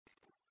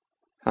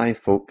Hi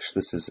folks,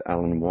 this is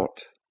Alan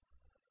Watt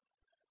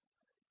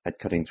at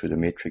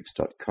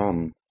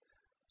cuttingthroughthematrix.com.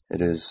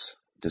 It is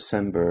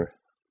December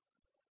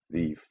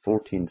the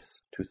 14th,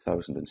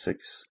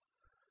 2006.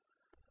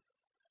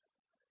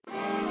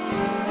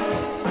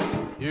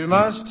 You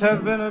must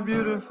have been a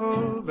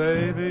beautiful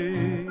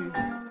baby.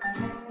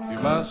 You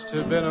must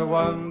have been a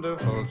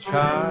wonderful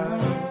child.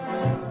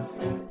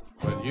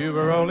 When you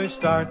were only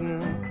starting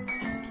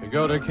to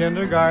go to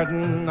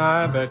kindergarten,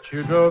 I bet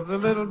you drove the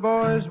little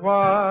boys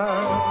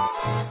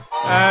wild.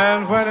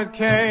 And when it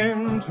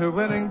came to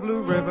winning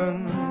blue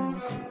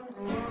ribbons,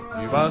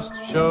 you must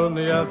have shown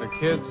the other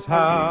kids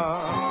how.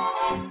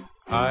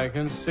 I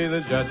can see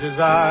the judge's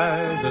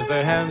eyes as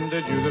they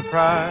handed you the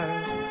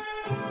prize.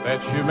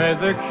 Bet you made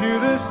the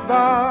cutest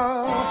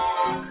bow.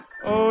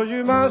 Oh,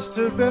 you must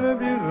have been a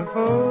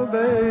beautiful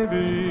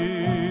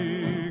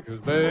baby. 'Cause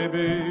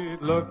baby,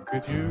 look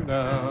at you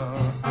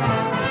now.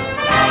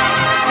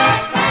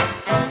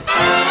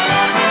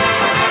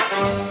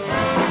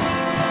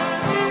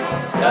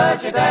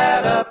 Does your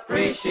dad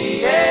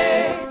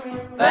appreciate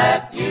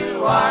that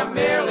you are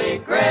merely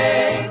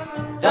great?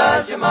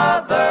 Does your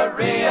mother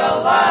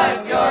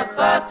realize you're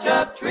such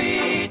a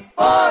treat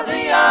for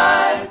the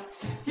eyes?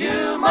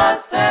 You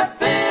must have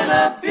been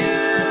a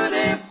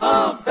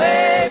beautiful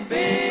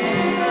baby.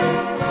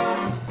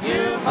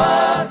 You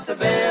must have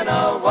been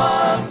a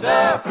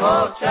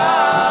wonderful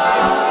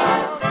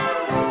child.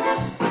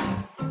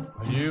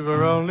 When you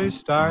were only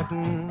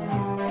starting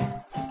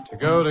to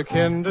go to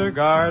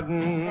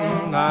kindergarten,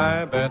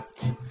 I bet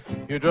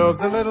you drove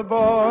the little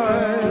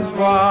boys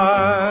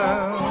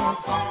wild.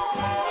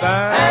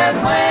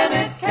 And when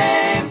it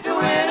came to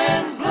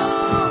winning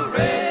blue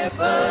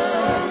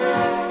ribbons,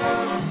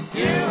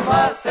 you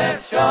must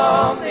have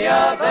shown the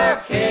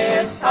other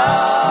kids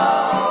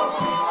how.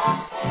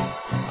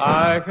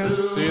 I can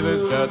see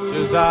the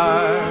judge's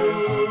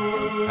eyes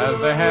as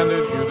they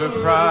handed you the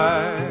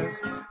prize.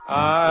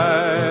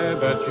 I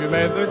bet you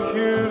made the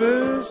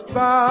cutest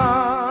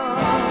bow.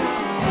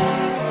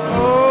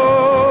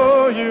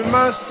 Oh, you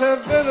must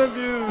have been a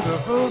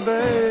beautiful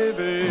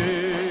baby.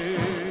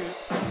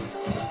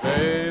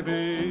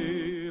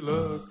 Baby,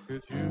 look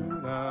at you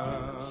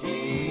now.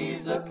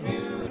 She's a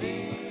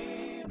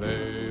cutie.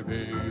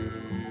 Baby,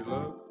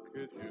 look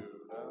at you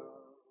now.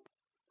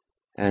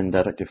 And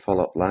I'd like to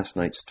follow up last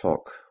night's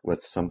talk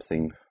with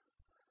something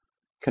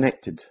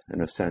connected,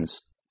 in a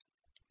sense,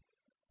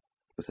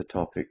 with the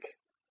topic.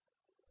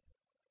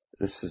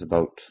 This is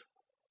about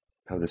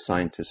how the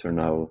scientists are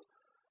now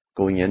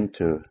going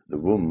into the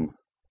womb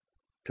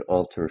to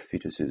alter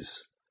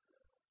fetuses.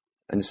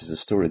 And this is the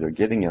story they're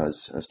giving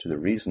us as to the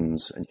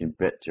reasons, and you can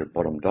bet your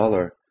bottom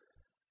dollar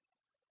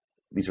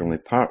these are only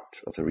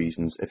part of the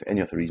reasons, if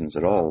any of the reasons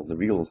at all. The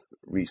real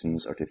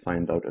reasons are to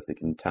find out if they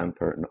can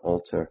tamper and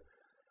alter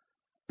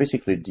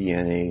basically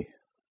the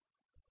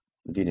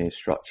DNA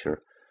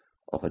structure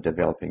of a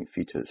developing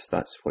fetus.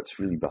 That's what's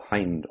really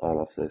behind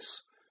all of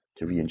this,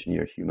 to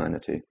re-engineer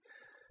humanity.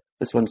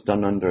 This one's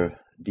done under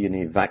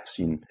DNA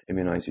vaccine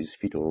immunizes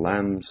fetal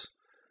lambs.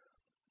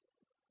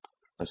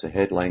 As a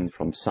headline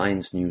from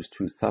Science News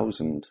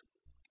 2000,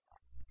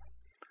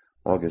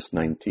 August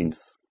 19th,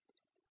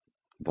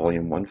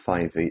 volume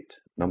 158,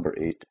 number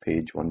 8,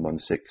 page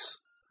 116.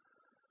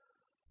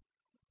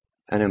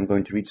 And I'm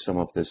going to read some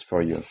of this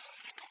for you.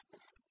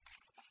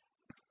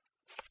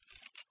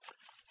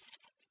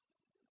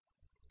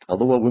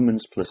 Although a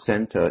woman's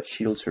placenta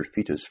shields her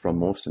fetus from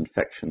most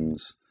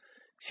infections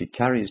she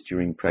carries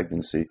during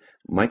pregnancy,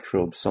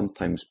 microbes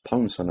sometimes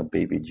pounce on a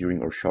baby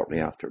during or shortly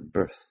after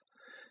birth.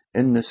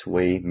 In this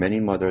way, many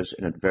mothers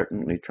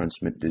inadvertently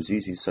transmit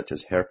diseases such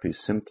as herpes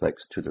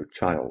simplex to their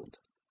child.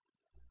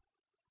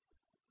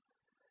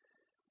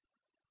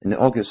 In the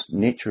August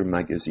Nature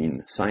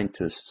magazine,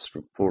 scientists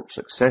report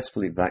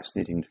successfully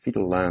vaccinating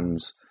fetal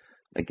lambs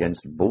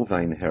against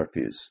bovine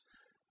herpes,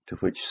 to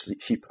which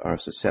sheep are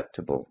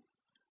susceptible.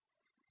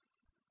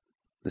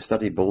 The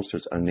study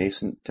bolsters a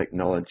nascent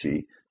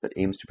technology that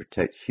aims to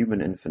protect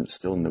human infants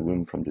still in the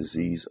womb from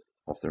disease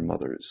of their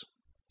mothers.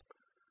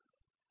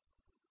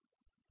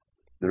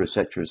 The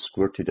researchers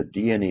squirted a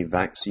DNA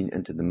vaccine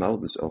into the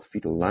mouths of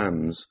fetal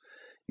lambs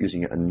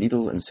using a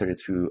needle inserted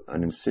through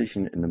an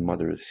incision in the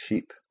mother's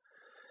sheep.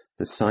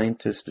 The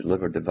scientists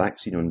delivered the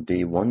vaccine on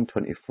day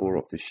 124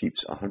 of the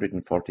sheep's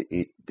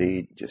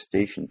 148-day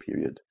gestation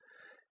period.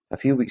 A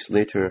few weeks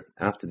later,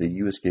 after the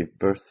ewes gave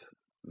birth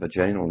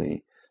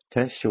vaginally,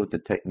 tests showed the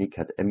technique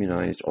had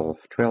immunized all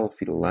 12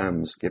 fetal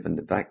lambs given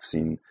the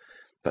vaccine,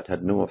 but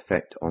had no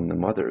effect on the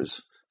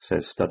mothers,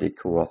 says study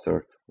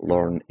co-author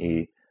Lauren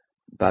A.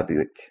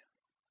 Babiuk,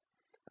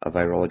 a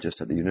virologist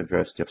at the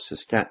University of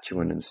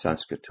Saskatchewan in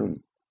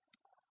Saskatoon.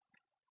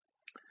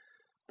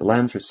 The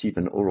lambs receive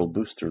an oral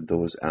booster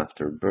dose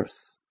after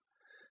birth.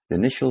 The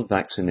initial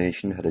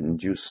vaccination had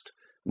induced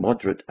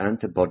moderate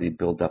antibody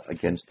buildup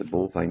against the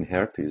bovine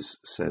herpes,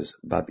 says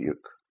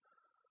Babiuk.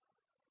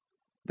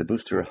 The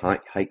booster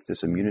hiked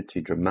this immunity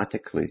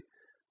dramatically,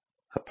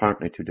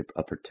 apparently to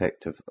a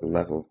protective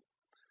level.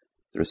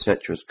 The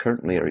researchers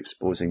currently are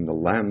exposing the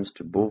lambs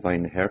to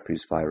bovine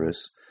herpes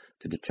virus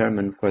to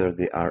determine whether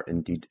they are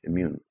indeed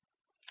immune.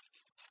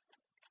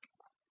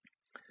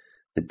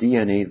 The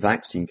DNA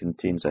vaccine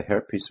contains a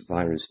herpes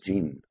virus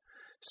gene.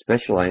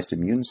 Specialized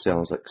immune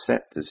cells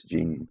accept this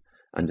gene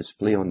and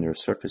display on their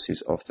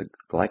surfaces of the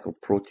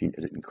glycoprotein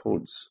it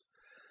encodes.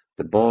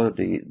 The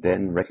body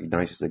then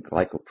recognizes the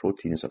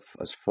glycoprotein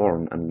as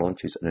foreign and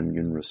launches an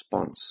immune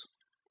response.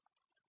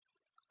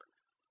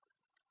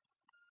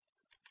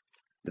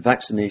 The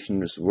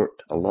vaccination has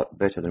worked a lot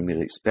better than we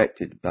had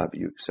expected,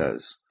 Babiuk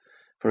says.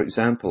 For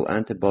example,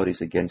 antibodies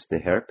against the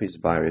herpes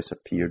virus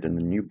appeared in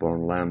the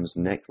newborn lamb's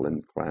neck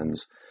lymph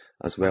glands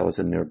as well as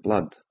in their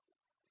blood.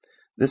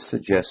 This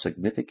suggests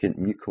significant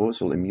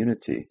mucosal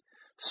immunity,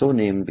 so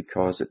named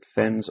because it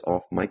fends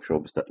off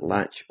microbes that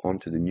latch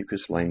onto the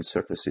mucus-lined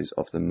surfaces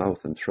of the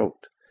mouth and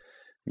throat.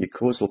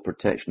 Mucosal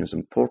protection is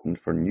important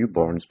for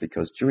newborns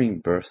because during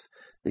birth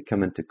they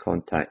come into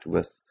contact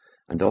with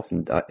and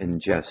often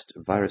ingest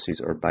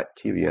viruses or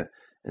bacteria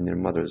in their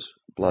mother's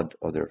blood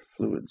or their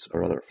fluids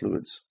or other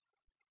fluids.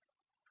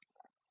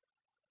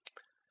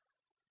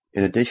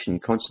 In addition,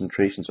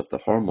 concentrations of the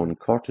hormone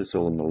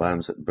cortisol in the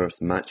lambs at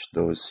birth matched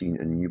those seen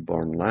in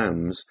newborn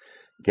lambs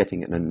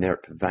getting an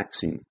inert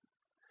vaccine.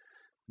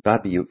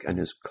 Babiuk and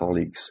his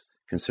colleagues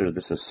consider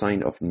this a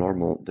sign of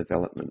normal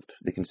development.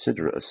 They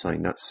consider it a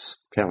sign. That's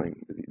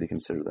telling. They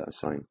consider that a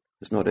sign.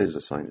 It's not as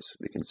a sign.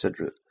 They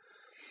consider it.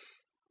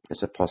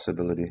 It's a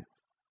possibility.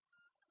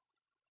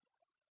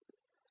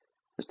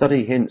 The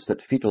study hints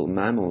that fetal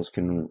mammals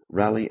can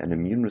rally an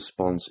immune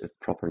response if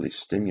properly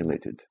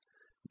stimulated.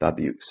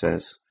 Babiuk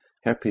says,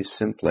 herpes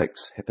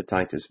simplex,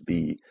 hepatitis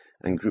B,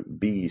 and group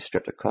B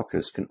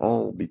streptococcus can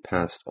all be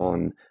passed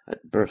on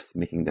at birth,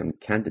 making them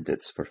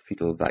candidates for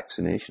fetal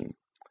vaccination.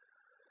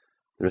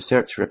 The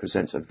research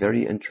represents a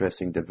very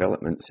interesting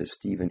development, says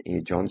Stephen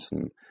A.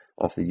 Johnson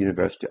of the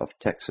University of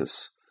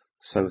Texas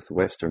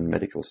Southwestern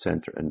Medical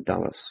Center in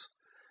Dallas.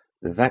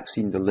 The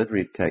vaccine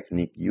delivery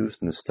technique used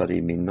in the study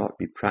may not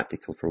be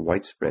practical for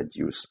widespread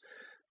use,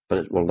 but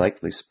it will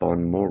likely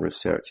spawn more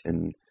research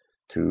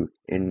into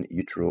in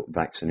utero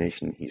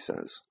vaccination, he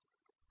says.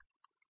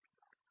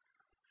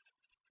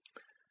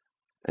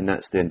 And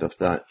that's the end of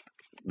that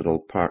little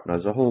part. Now,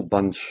 there's a whole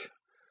bunch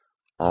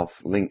of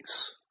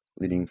links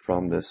leading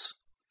from this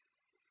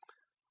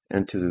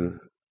into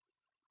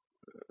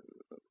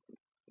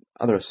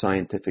other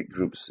scientific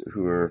groups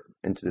who are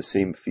into the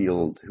same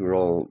field, who are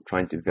all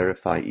trying to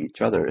verify each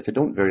other. If they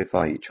don't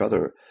verify each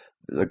other,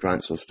 the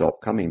grants will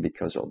stop coming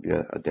because it'll be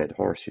a dead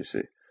horse, you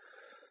see.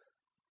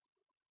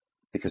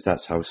 Because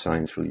that's how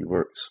science really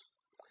works.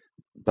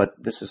 But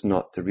this is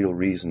not the real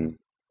reason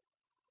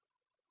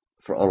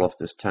for all of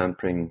this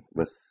tampering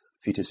with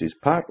fetuses.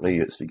 Partly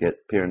it's to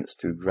get parents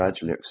to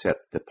gradually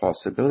accept the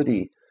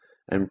possibility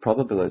and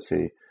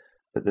probability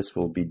that this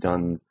will be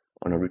done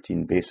on a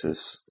routine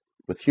basis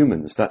with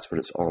humans. That's what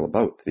it's all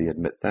about. They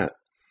admit that.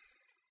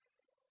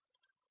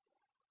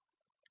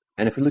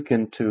 And if we look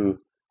into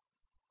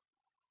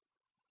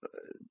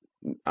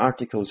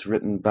articles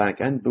written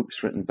back and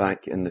books written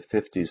back in the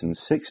 50s and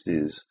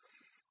 60s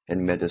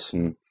in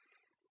medicine,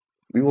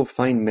 we will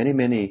find many,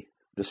 many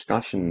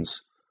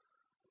discussions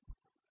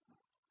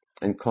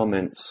and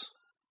comments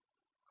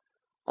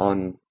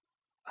on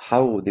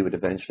how they would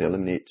eventually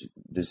eliminate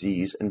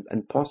disease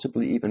and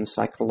possibly even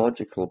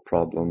psychological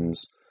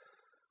problems,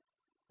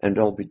 and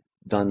all be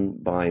done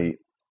by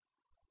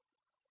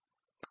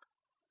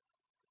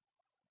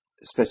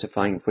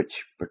specifying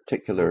which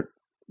particular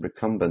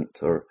recumbent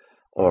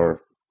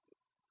or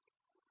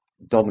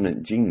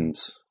dominant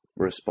genes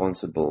were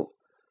responsible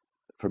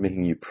for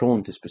making you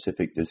prone to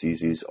specific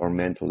diseases or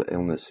mental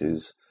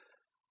illnesses,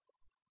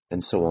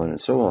 and so on and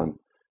so on.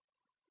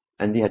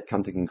 And they had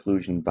come to the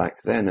conclusion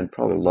back then, and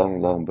probably long,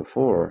 long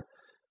before,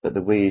 that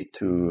the way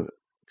to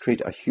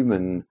create a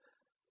human,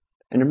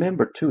 and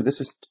remember too, this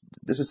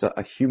is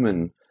a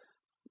human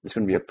that's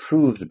going to be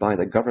approved by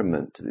the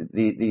government.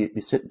 They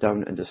sit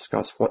down and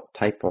discuss what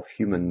type of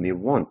human they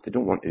want. They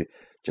don't want to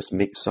just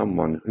make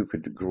someone who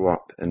could grow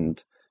up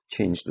and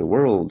change the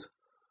world.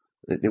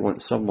 They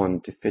want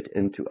someone to fit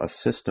into a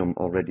system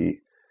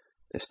already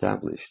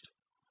established.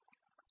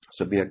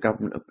 So be a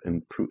government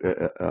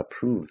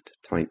approved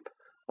type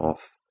of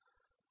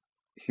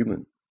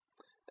human.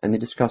 And they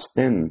discussed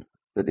then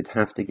that they'd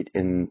have to get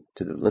into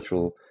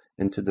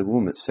the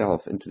womb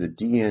itself, into the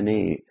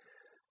DNA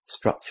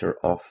structure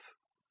of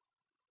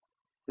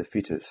the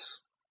fetus.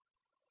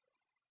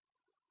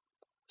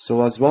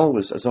 So as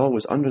always,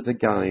 under the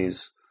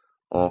guise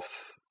of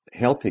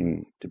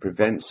helping to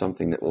prevent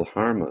something that will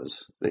harm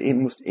us, the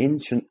most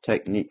ancient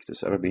technique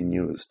that's ever been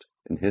used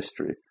in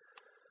history,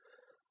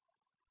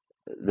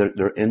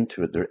 they're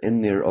into it, they're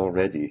in there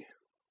already.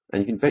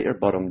 And you can bet your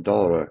bottom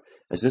dollar,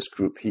 as this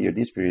group here,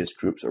 these various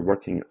groups are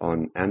working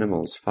on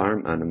animals,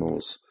 farm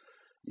animals,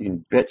 you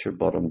can bet your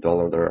bottom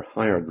dollar there are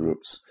higher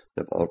groups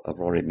that have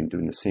already been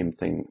doing the same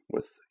thing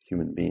with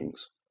human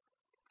beings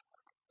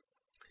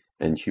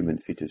and human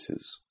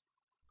fetuses.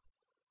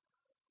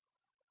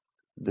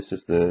 this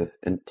is the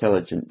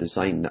intelligent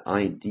design, the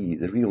ID,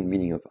 the real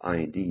meaning of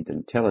ID, the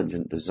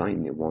intelligent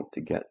design they want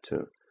to get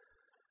to.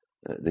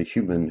 The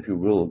human who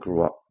will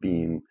grow up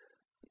being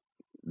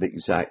the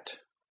exact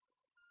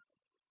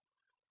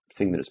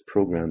thing that it's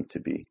programmed to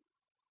be,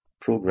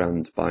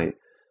 programmed by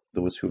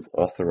those who've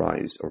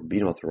authorized or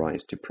been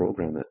authorized to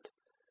program it.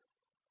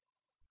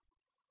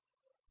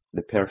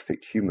 The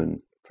perfect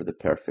human for the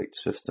perfect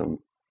system.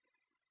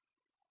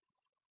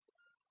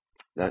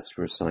 That's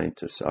where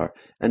scientists are.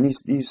 And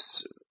these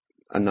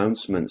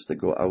announcements that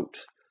go out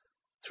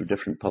through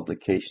different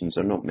publications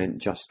are not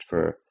meant just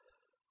for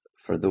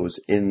those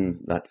in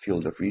that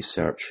field of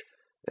research.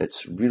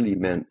 It's really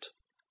meant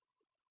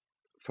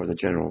for the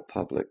general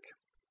public.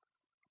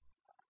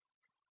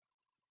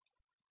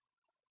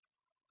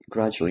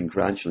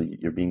 Gradually,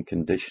 you're being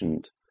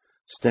conditioned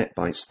step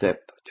by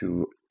step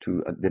to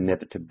the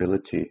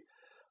inevitability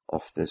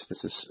of this.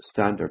 This is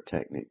standard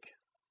technique.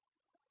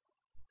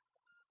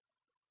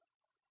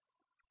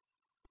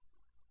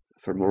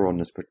 For more on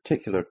this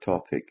particular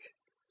topic,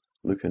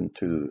 look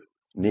into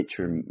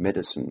Nature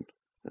Medicine.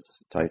 That's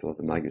the title of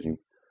the magazine.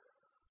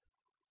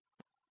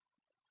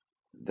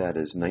 That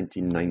is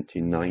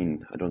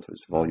 1999. I don't know if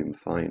it's volume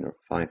 5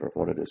 or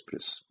what it is,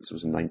 but this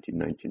was in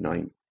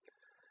 1999.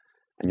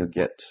 And you'll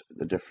get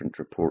the different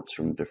reports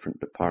from different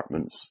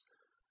departments,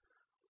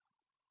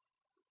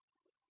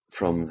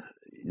 from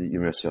the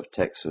University of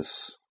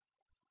Texas,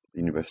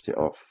 the University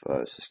of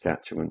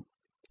Saskatchewan,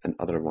 and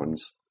other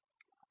ones.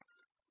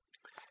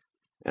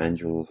 And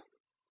you'll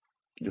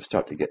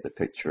start to get the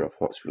picture of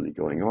what's really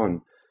going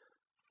on.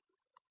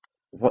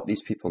 What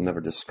these people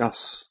never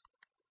discuss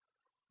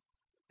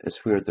is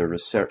where their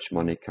research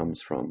money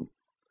comes from,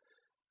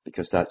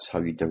 because that's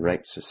how you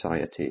direct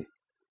society.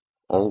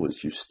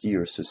 Always you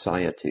steer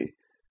society.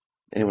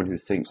 Anyone who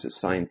thinks that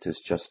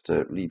scientists just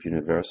leave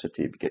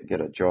university,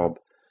 get a job,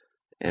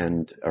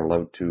 and are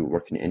allowed to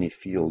work in any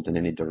field in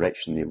any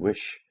direction they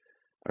wish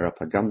are up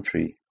a gum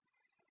tree.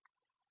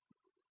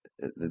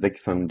 The big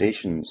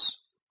foundations,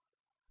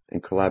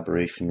 in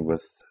collaboration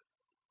with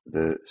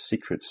the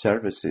secret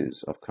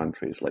services of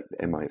countries like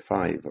the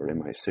MI5 or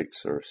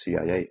MI6 or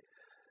CIA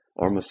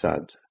or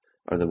Mossad,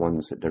 are the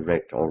ones that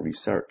direct all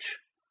research.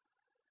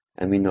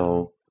 And we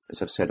know,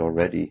 as I've said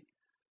already,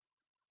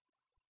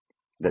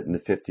 that in the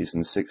 50s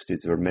and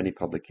 60s there were many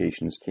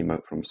publications came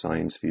out from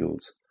science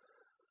fields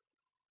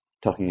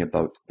talking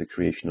about the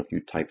creation of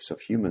new types of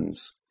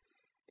humans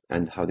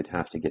and how they'd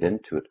have to get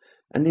into it.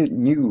 And they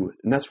knew,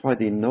 and that's why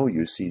they know,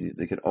 you see,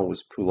 they could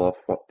always pull off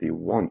what they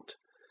want.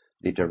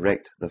 They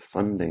direct the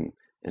funding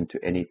into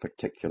any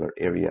particular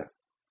area,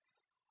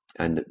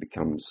 and it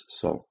becomes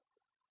so.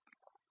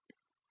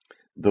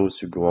 Those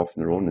who go off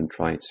on their own and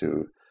try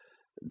to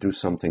do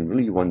something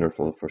really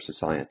wonderful for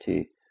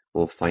society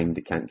will find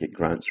they can't get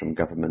grants from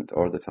government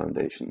or the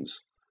foundations.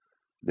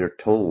 They're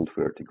told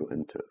where to go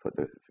into, what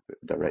the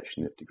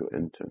direction they have to go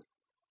into.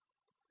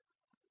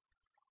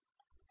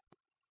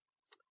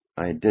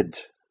 I did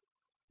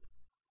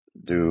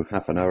do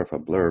half an hour of a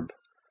blurb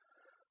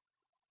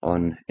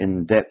on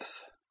in-depth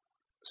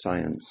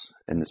science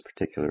in this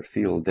particular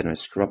field. Then I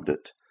scrubbed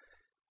it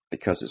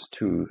because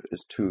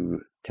it's too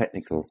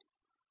technical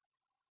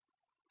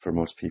for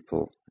most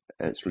people.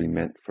 It's really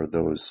meant for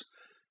those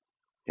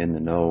in the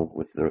know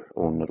with their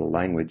own little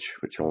language,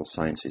 which all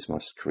sciences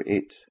must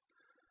create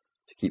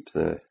to keep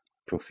the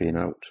profane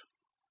out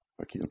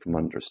or keep them from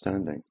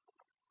understanding.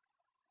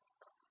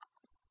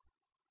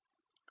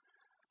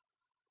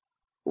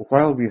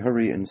 While we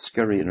hurry and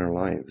scurry in our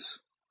lives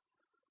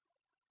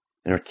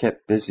and are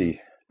kept busy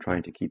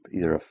trying to keep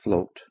either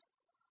afloat,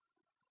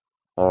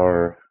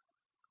 or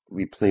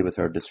we play with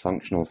our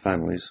dysfunctional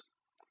families,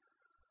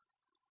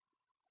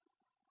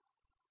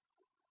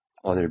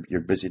 or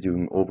you're busy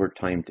doing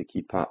overtime to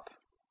keep up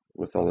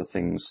with all the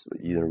things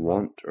that you either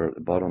want, or at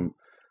the bottom,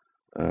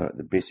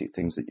 the basic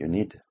things that you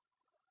need.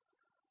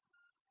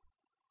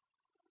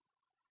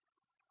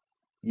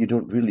 You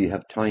don't really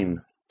have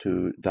time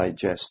to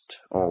digest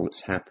all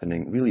that's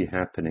really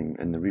happening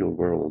in the real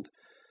world.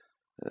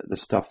 The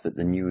stuff that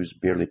the news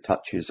barely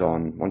touches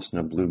on. Once in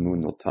a blue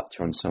moon they'll touch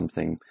on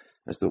something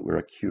as though it were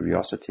a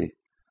curiosity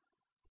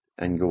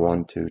and go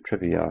on to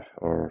trivia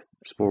or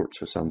sports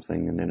or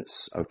something, and then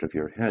it's out of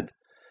your head.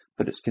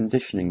 But it's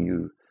conditioning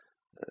you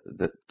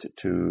that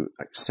to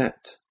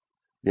accept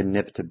the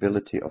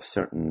inevitability of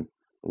certain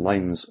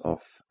lines of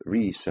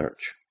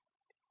research.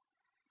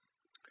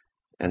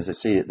 And as I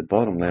say, at the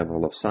bottom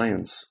level of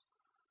science,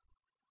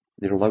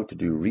 they're allowed to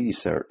do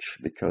research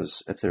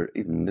because if they're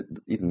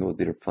even though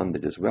they're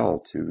funded as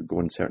well to go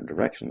in certain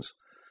directions,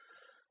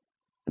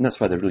 and that's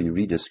why they're really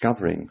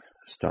rediscovering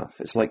stuff.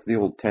 It's like the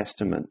Old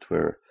Testament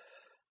where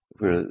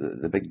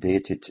the big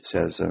deity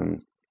says,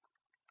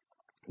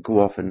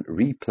 "Go off and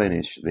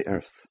replenish the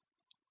earth."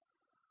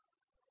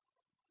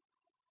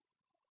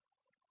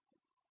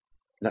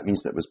 That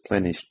means that it was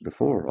plenished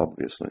before,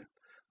 obviously.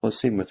 Well, the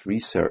same with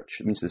research.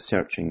 It means the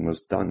searching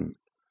was done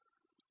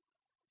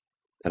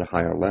at a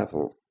higher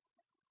level.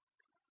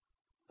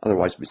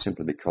 Otherwise, it would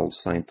simply be called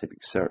scientific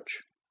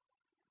search.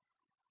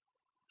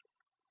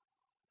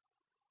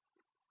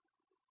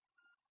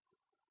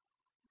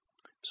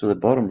 So the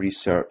bottom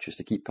research is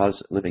to keep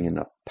us living in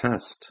the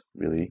past,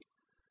 really,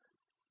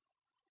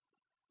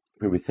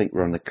 where we think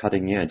we're on the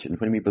cutting edge. And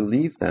when we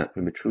believe that,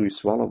 when we truly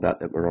swallow that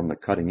we're on the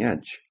cutting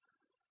edge,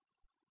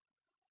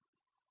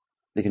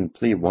 they can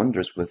play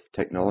wonders with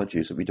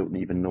technologies that we don't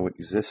even know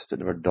exist. It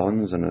never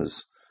dawns on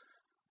us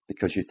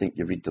because you think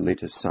you read the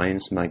latest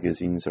science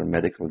magazines or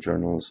medical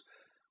journals.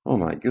 Oh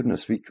my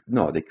goodness,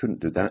 no, they couldn't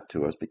do that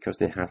to us because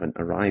they haven't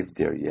arrived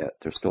there yet.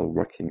 They're still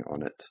working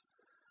on it.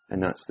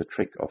 And that's the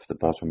trick of the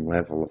bottom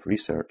level of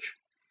research.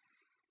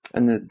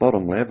 And the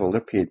bottom level,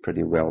 they're paid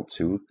pretty well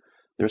too.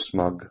 They're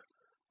smug,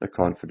 they're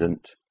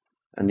confident,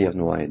 and they have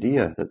no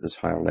idea that there's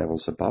higher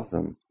levels above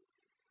them.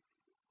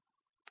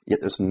 Yet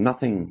there's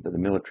nothing that the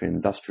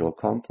military-industrial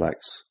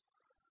complex,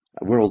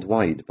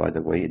 worldwide, by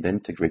the way, the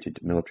integrated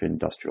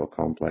military-industrial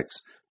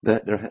complex,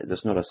 that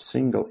there's not a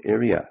single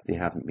area they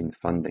haven't been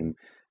funding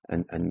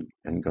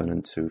and gone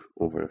into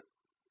over,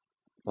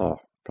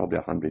 probably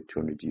 100,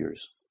 200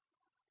 years.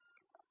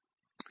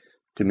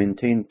 To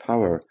maintain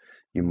power,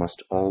 you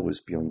must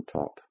always be on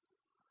top.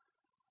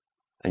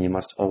 And you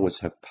must always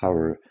have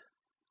power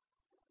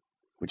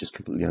which is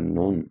completely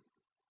unknown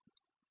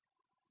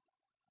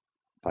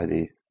by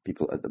the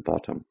people at the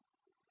bottom.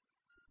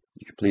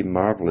 You can play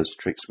marvelous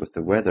tricks with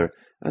the weather,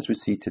 as we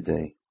see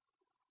today.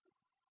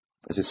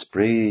 As they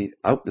spray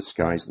out the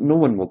skies, no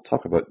one will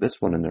talk about this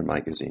one in their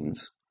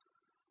magazines.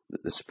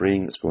 The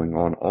spraying that's going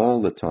on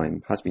all the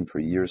time, has been for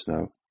years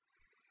now.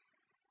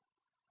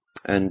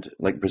 And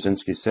like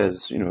Brzezinski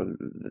says,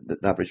 the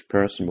average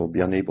person will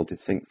be unable to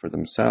think for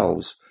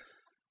themselves,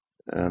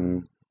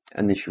 and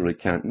they surely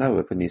can't now.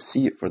 If when they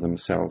see it for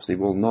themselves, they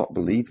will not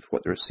believe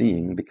what they're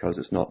seeing because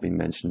it's not been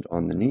mentioned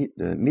on the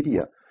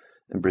media.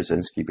 And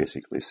Brzezinski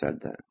basically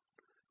said that.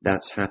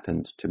 That's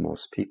happened to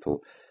most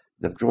people.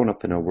 They've grown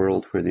up in a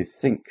world where they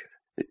think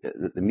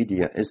that the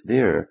media is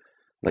there,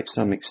 like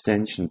some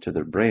extension to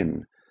their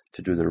brain,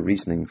 to do their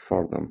reasoning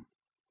for them.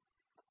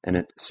 And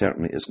it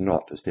certainly is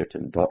not. It's there to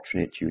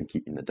indoctrinate you and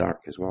keep you in the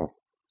dark as well.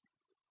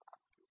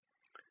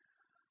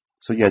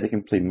 So yeah, they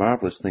can play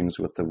marvelous things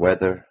with the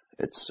weather.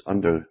 It's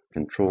under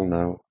control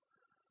now.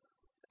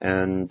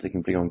 And they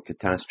can bring on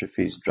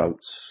catastrophes,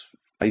 droughts.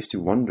 I used to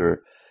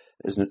wonder,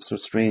 isn't it so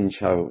strange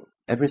how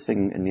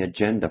everything in the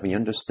agenda, when you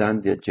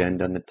understand the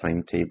agenda and the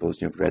timetables,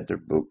 you've read their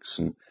books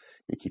and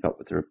you keep up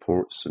with the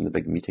reports and the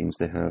big meetings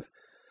they have,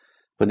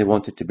 when they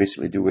wanted to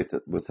basically do with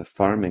the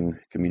farming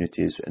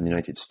communities in the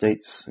United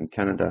States and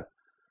Canada,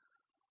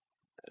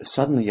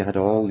 suddenly you had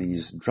all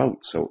these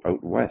droughts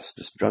out west,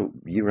 this drought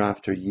year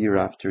after year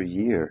after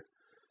year.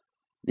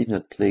 They even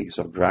had plagues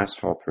of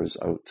grasshoppers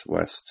out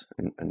west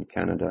in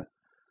Canada.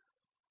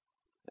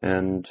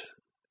 And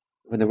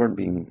when they weren't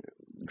being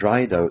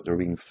dried out, they were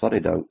being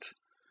flooded out,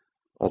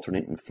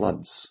 alternating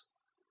floods.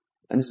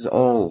 And this is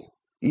all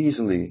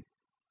easily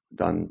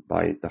done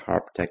by the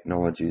HAARP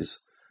technologies,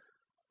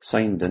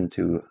 signed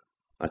into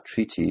a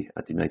treaty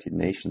at the United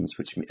Nations,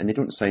 and they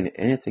don't sign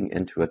anything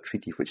into a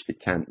treaty which they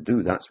can't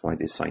do. That's why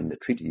they signed the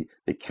treaty.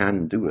 They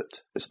can do it.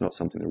 It's not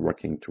something they're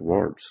working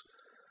towards.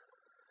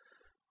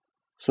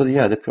 So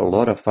yeah, they put a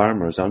lot of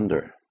farmers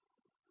under,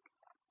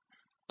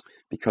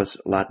 because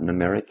Latin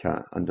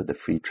America, under the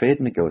free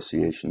trade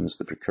negotiations,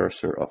 the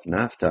precursor of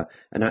NAFTA,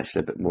 and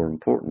actually a bit more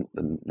important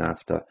than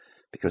NAFTA,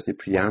 because the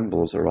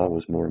preambles are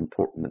always more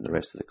important than the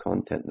rest of the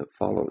content that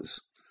follows.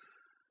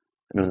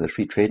 And under the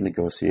free trade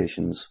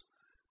negotiations,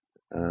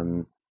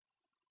 the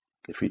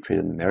Free Trade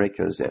in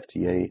Americas,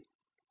 FTA,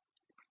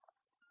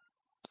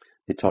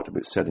 they talked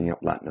about setting up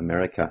Latin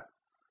America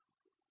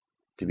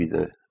to be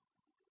the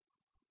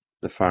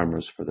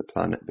farmers for the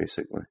planet,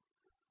 basically,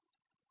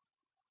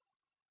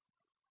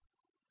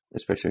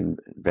 especially in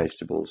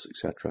vegetables,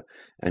 etc.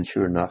 And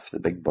sure enough, the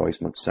big boys,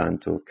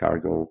 Monsanto,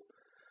 Cargill,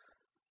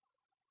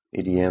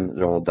 ADM,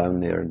 they're all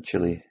down there in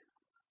Chile,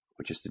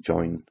 which is to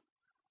join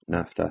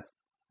NAFTA.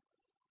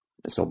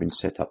 It's all been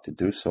set up to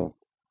do so.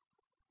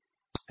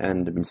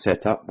 And they've been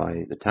set up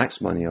by the tax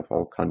money of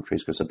all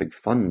countries, because a big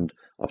fund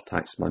of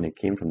tax money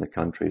came from the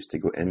countries to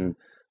go in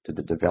to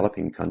the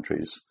developing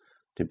countries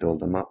to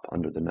build them up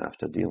under the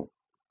NAFTA deal.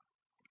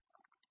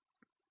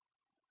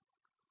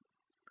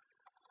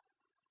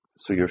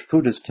 So your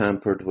food is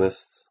tampered with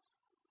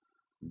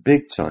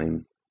big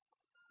time.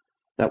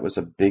 That was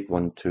a big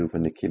one too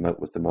when they came out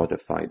with the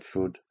modified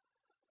food.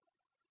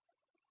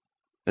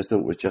 As though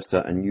it was just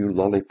a new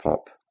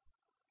lollipop.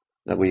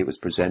 That way it was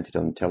presented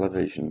on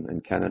television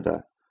in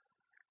Canada.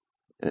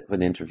 When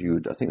they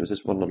interviewed, I think there was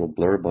this one little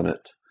blurb on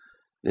it.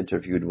 They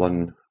interviewed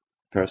one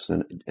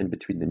person in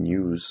between the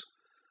news,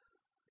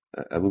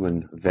 a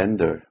woman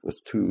vendor with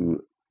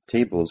two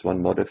tables,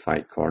 one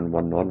modified corn,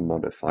 one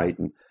non-modified.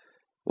 And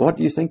what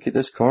do you think of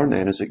this corn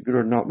then? Is it good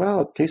or not?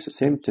 Well, it tastes the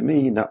same to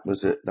me. And that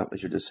was it. That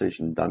was your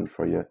decision done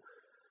for you.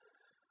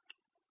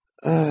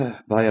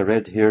 By a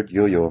red-haired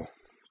yo-yo.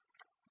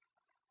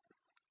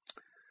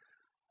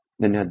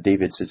 Then they had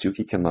David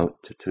Suzuki come out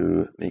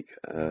to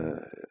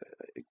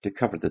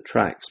cover the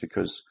tracks,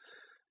 because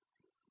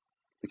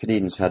the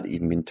Canadians hadn't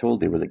even been told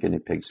they were the guinea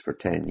pigs for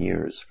 10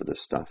 years for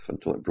this stuff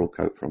until it broke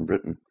out from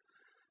Britain.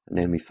 and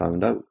then we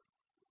found out.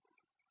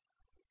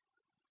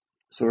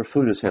 So our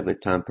food is heavily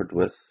tampered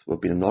with.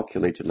 We've been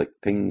inoculated like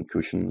pin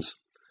cushions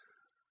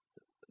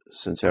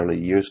since early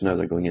years. Now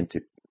they're going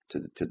into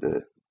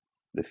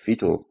the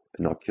fetal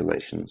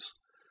inoculations.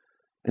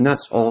 And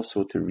that's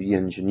also to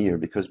re-engineer,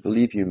 because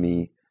believe you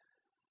me,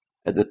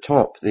 at the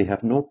top they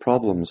have no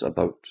problems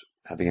about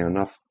having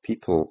enough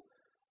people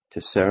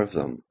to serve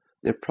them.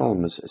 Their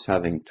problem is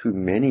having too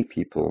many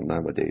people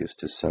nowadays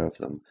to serve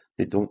them.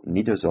 They don't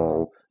need us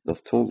all.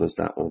 They've told us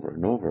that over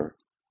and over.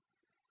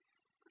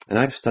 And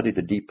I've studied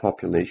the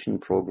depopulation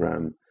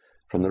program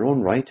from their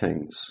own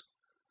writings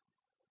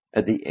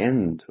at the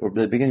end, or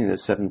the beginning of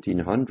the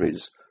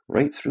 1700s,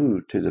 right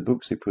through to the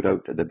books they put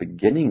out at the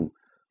beginning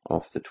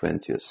of the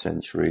 20th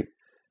century.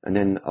 And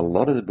then a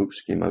lot of the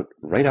books came out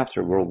right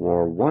after World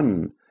War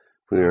I,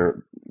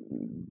 where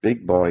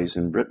big boys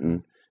in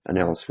Britain and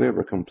elsewhere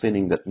were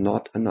complaining that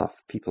not enough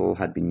people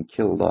had been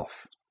killed off.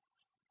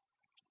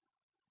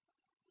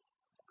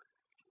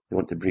 They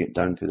want to bring it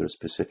down to their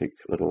specific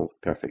little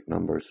perfect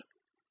numbers.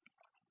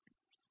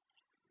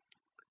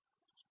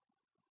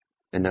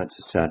 And that's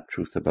the sad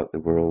truth about the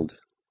world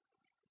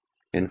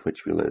in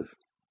which we live.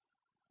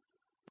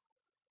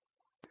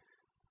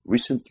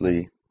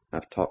 Recently,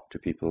 I've talked to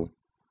people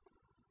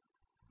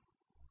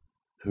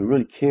who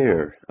really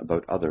care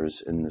about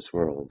others in this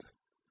world.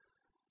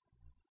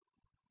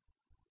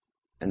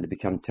 And they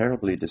become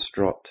terribly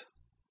distraught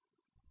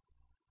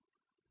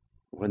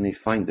when they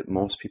find that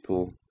most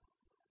people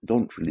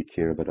don't really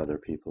care about other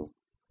people.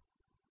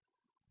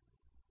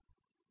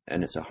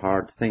 And it's a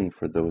hard thing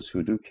for those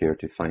who do care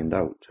to find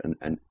out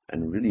and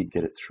really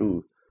get it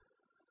through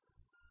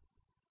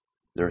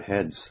their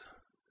heads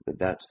that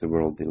that's the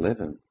world they live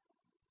in.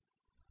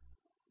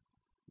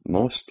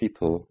 Most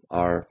people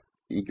are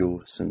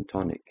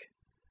egocentric.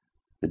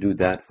 They do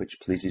that which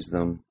pleases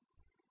them.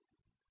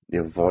 They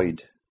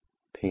avoid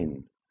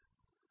pain.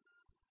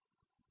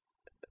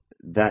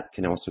 That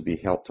can also be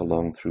helped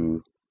along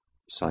through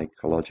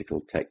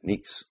psychological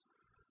techniques.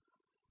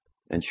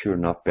 And sure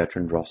enough,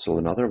 Bertrand Russell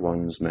and other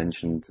ones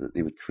mentioned that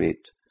they would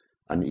create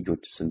an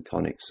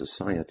egocentric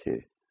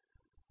society.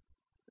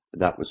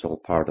 That was all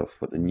part of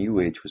what the New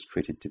Age was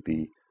created to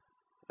be,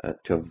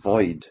 to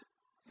avoid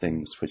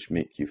things which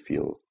make you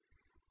feel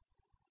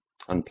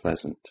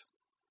unpleasant.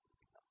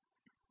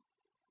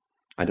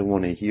 I don't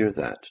want to hear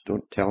that.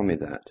 Don't tell me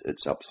that.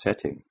 It's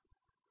upsetting.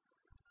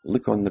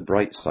 Look on the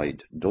bright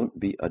side. Don't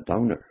be a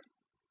downer.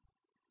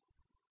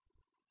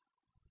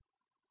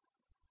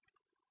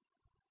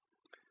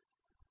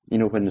 You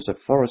know, when there's a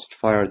forest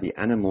fire, the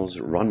animals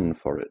run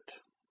for it.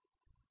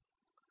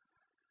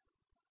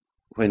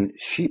 When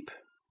sheep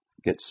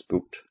get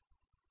spooked,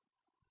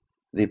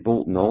 they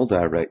bolt in all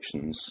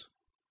directions.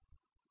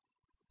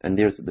 And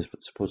they're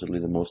supposedly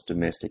the most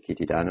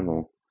domesticated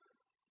animal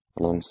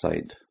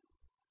alongside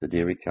the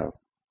dairy cow.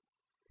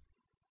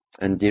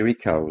 And dairy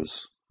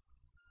cows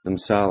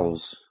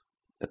themselves,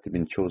 if they've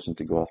been chosen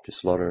to go off to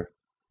slaughter,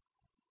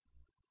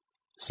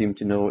 seem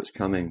to know it's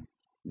coming.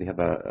 They have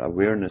a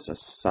awareness,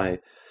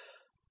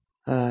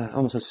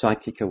 almost a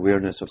psychic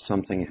awareness of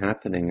something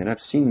happening. And I've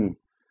seen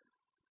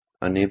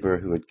a neighbor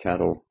who had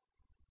cattle.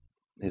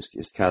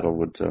 His cattle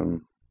would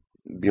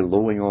be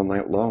lowing all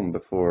night long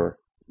before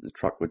the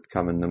truck would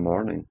come in the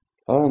morning.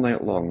 All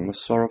night long,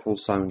 most sorrowful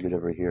sound you'd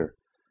ever hear.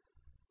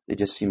 They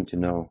just seem to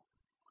know.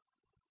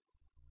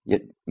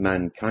 Yet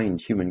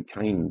mankind,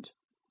 humankind,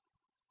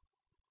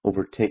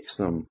 overtakes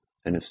them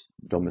in its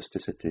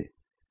domesticity.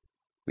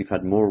 We've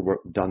had more work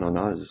done on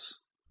us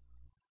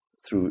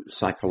through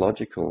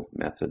psychological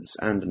methods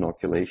and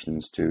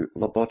inoculations to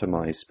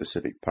lobotomize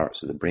specific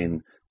parts of the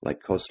brain,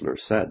 like Kostler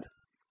said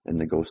in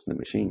The Ghost in the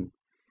Machine.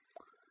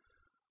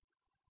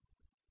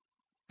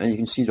 And you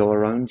can see it all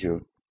around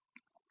you.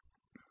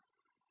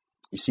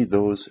 You see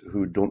those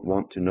who don't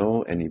want to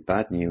know any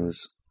bad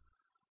news.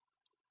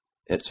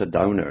 It's a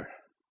downer.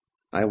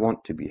 I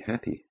want to be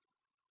happy.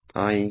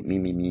 I,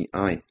 me,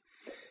 I.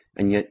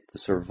 And yet the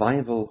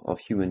survival of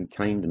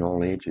humankind in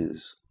all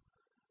ages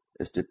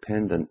is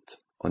dependent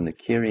on the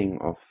caring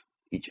of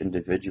each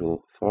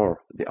individual for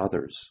the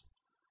others.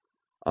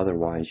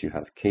 Otherwise you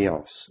have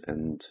chaos,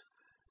 and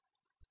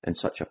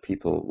such a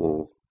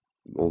people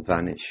will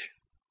vanish.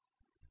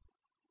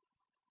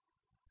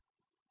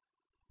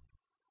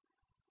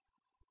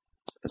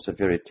 It's a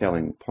very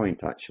telling point,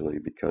 actually,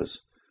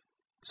 because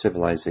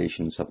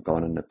civilizations have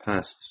gone in the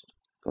past,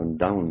 gone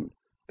down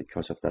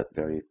because of that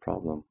very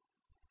problem.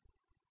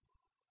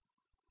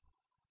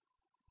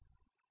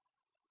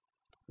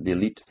 The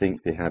elite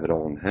think they have it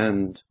all in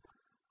hand.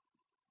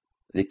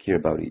 They care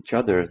about each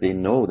other. They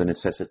know the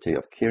necessity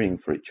of caring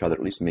for each other,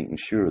 at least making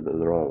sure that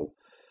they're all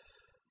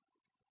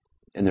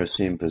in their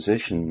same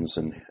positions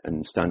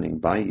and standing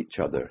by each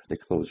other. They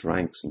close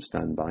ranks and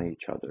stand by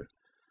each other.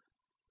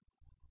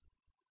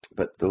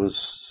 But those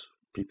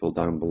people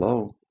down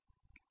below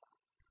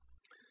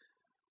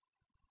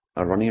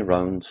are running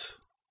around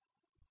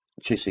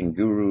chasing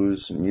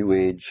gurus, New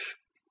Age,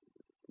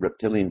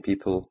 reptilian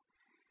people,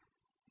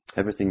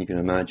 everything you can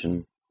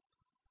imagine,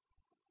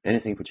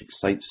 anything which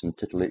excites and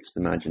titillates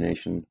the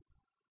imagination,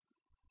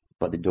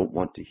 but they don't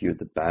want to hear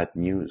the bad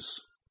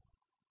news.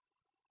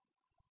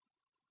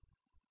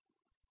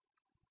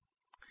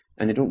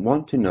 And they don't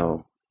want to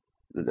know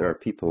that there are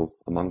people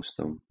amongst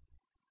them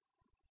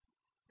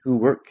who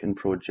work in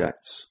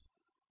projects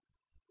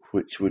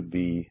which would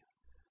be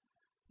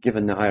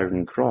given the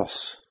Iron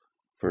Cross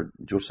for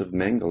Joseph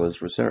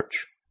Mengele's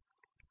research.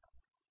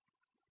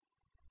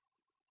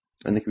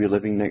 And they could be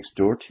living next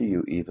door to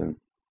you even.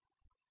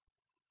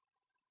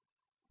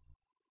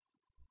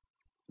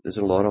 There's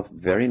a lot of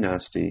very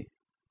nasty,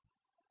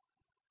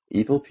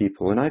 evil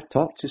people, and I've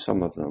talked to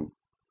some of them.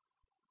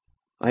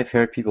 I've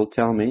heard people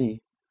tell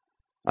me,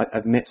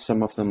 I've met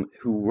some of them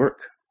who work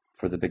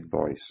for the big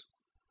boys.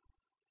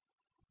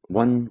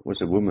 One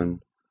was a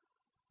woman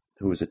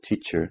who was a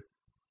teacher,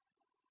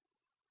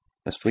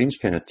 a strange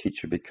kind of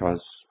teacher,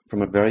 because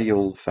from a very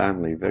old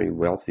family, very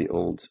wealthy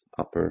old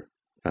upper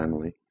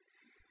family,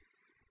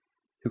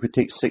 who could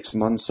take 6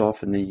 months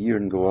off in the year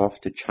and go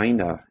off to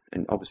China,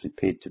 and obviously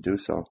paid to do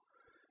so,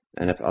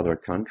 and of other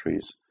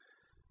countries.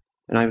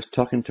 And I was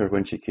talking to her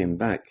when she came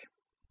back.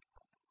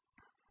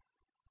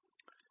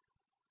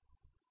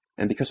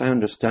 And because I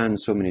understand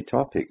so many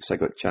topics, I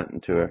got chatting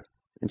to her,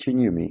 and she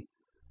knew me,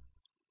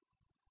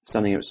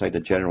 standing outside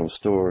a general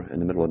store in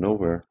the middle of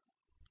nowhere.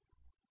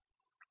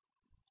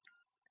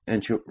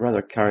 And she was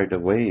rather carried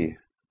away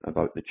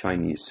about the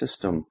Chinese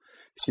system.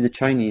 See, the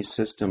Chinese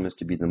system is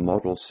to be the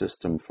model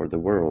system for the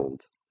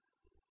world.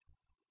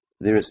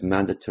 There is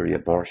mandatory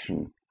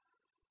abortion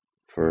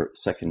for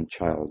second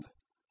child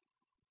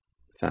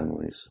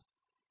families.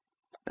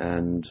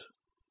 And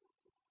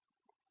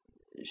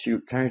she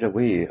was carried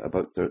away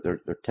about their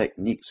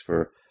techniques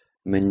for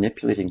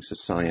manipulating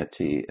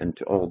society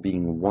into all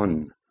being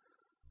one,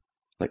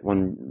 like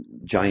one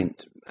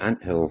giant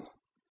anthill,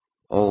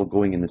 all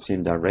going in the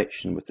same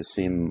direction with the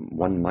same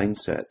one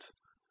mindset.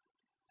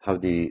 How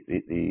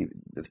they've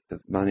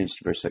managed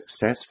very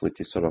successfully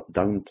to sort of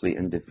downplay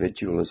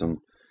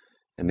individualism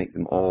and make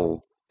them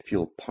all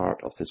feel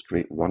part of this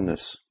great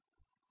oneness.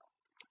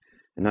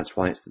 And that's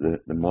why it's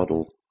the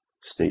model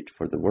state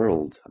for the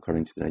world,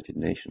 according to the United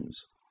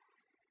Nations.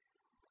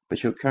 But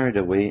she was carried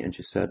away, and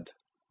she said,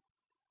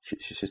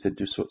 she says they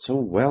do so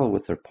well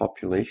with their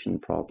population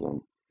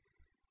problem.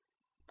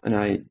 And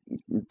I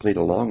played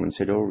along and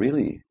said, oh,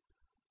 really?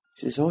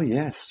 She says, oh,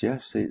 yes,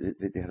 they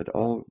had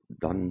all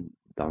done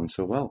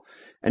so well.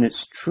 And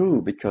it's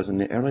true, because in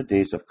the early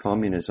days of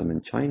communism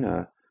in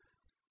China,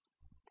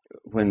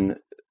 when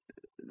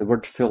the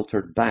word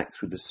filtered back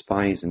through the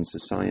spies in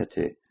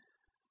society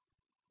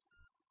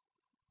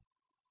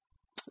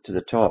to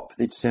the top,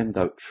 they'd send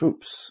out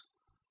troops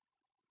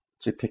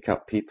to pick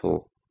up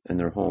people in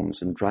their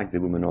homes and drag the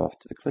women off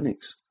to the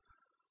clinics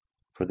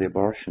for the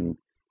abortion.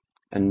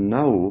 And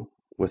now,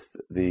 with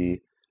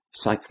the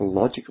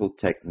psychological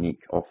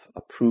technique of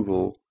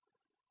approval,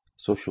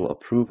 social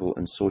approval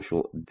and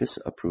social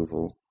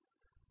disapproval,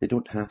 they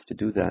don't have to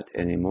do that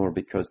anymore,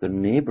 because their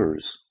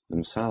neighbours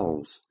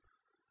themselves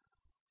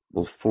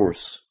will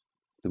force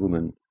the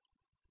woman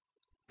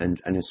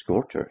and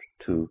escort her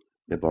to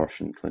the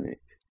abortion clinic.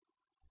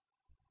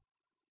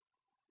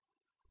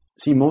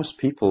 See, most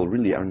people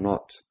really are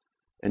not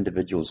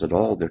individuals at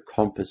all. They're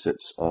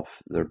composites of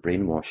their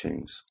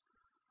brainwashings.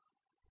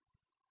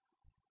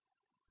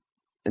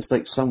 It's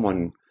like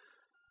someone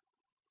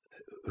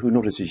who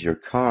notices your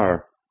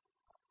car,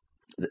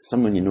 that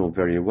someone you know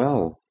very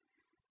well,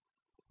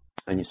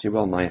 and you say,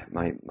 well, my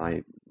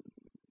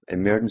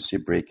emergency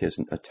brake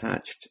isn't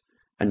attached.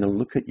 And they'll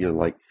look at you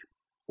like,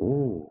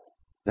 oh,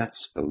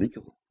 that's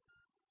illegal.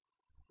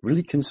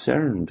 Really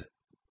concerned,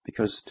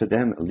 because to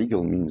them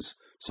illegal means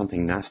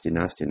something nasty.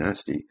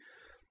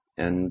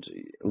 And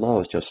law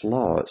is just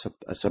law.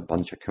 It's a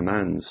bunch of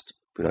commands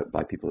put out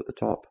by people at the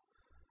top.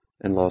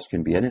 And laws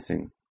can be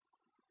anything.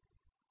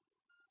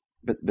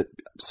 But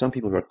some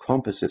people who are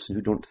composites and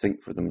who don't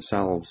think for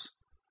themselves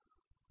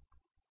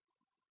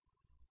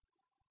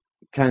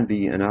can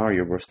be and are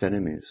your worst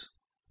enemies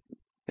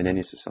in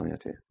any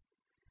society.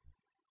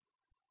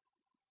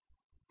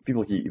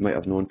 People you might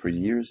have known for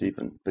years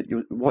even, but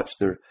you watch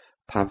their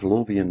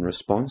Pavlovian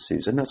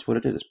responses, and that's what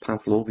it is,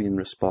 Pavlovian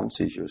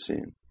responses you're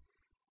seeing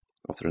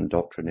of their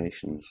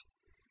indoctrinations.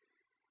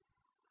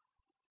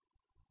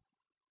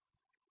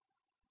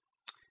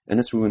 And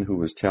this woman who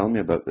was telling me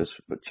about this,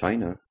 about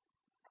China,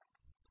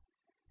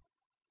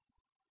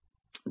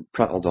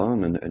 prattled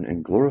on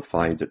and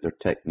glorified their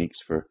techniques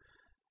for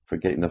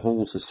getting the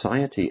whole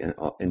society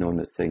in on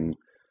the thing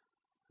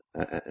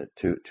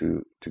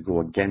to go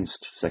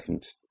against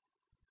second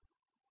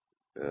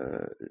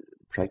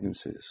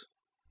pregnancies.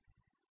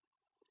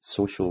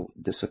 Social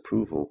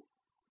disapproval.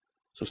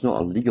 So it's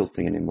not a legal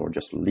thing anymore,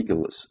 just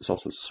legal. It's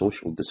also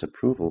social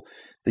disapproval.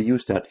 They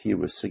used that here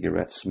with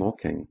cigarette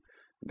smoking.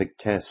 Big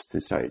test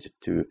decided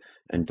to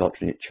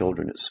indoctrinate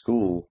children at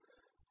school,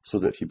 so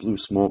that if you blew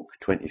smoke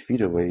 20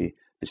 feet away,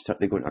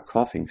 they go into a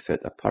coughing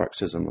fit, a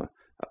paroxysm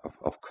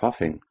of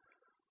coughing,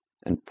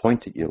 and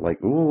point at you like,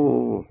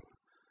 oh,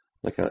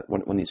 like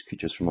one of these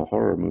creatures from a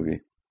horror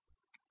movie.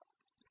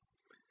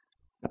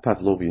 a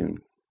Pavlovian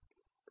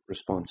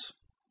response.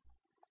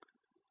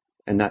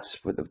 And that's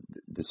what they've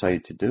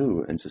decided to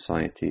do in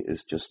society,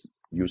 is just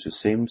use the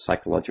same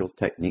psychological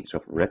techniques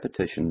of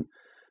repetition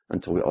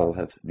until we all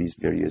have these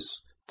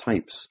various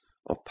types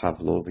of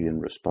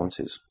Pavlovian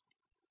responses.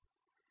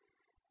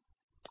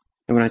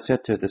 And when I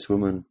said to this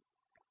woman,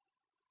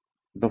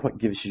 but what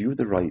gives you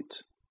the right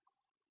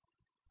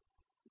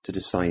to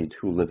decide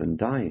who live and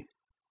die?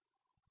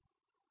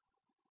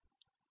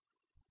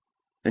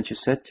 And she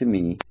said to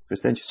me,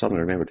 because then she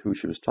suddenly remembered who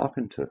she was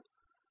talking to.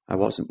 I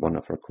wasn't one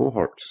of her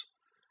cohorts.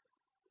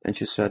 And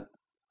she said,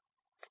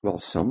 well,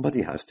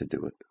 somebody has to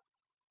do it.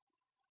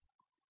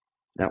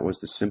 That was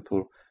the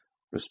simple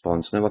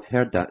response. Now, I've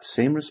heard that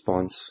same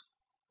response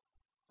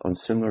on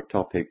similar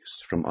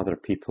topics from other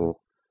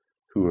people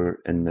who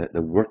are in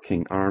the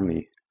working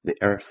army, the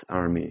Earth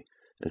Army,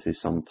 as they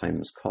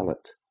sometimes call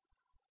it,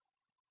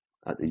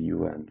 at the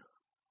UN.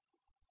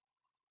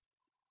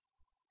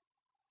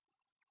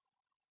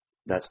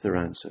 That's their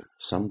answer.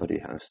 Somebody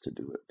has to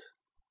do it.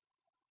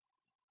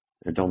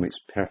 It all makes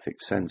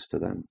perfect sense to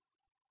them.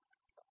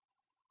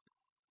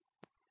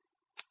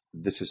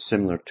 This is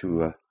similar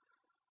to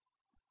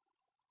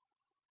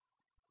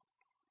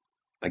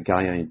a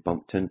guy I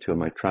bumped into on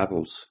my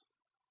travels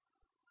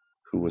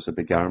who was a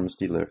big arms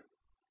dealer.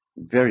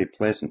 Very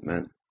pleasant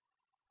man.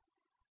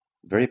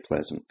 Very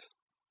pleasant.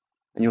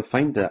 And you'll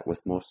find that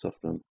with most of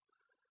them.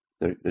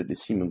 They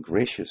seem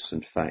gracious,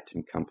 in fact,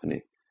 in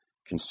company.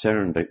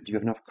 Concerned about, do you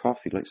have enough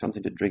coffee, like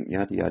something to drink,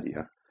 yada, yada,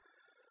 yada.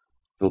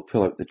 They'll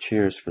pull out the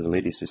chairs for the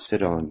ladies to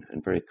sit on,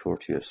 and very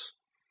courteous.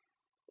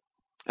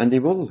 And they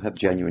will have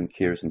genuine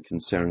cares and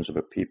concerns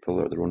about people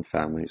or their own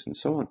families and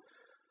so on.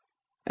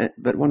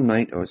 But one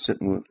night I was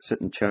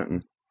sitting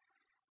chatting,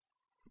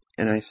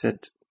 and I said,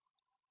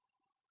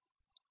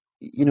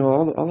 you know,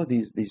 all of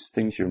these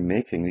things you're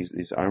making,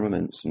 these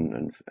armaments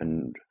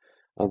and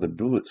all the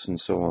bullets and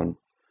so on,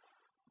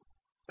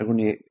 are going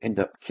to end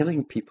up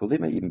killing people. They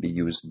might even be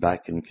used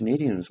back in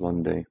Canadians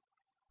one day.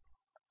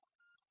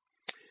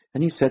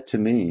 And he said to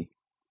me,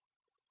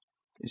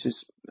 he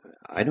says,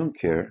 I don't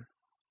care.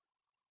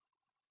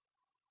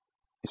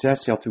 He said, I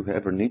sell to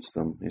whoever needs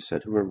them. He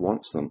said, whoever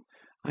wants them.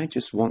 I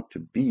just want to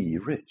be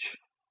rich.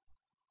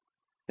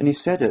 And he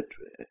said it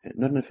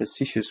not in a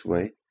facetious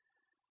way.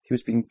 He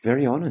was being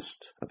very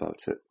honest about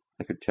it.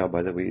 I could tell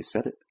by the way he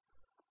said it.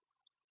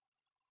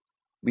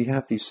 We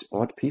have these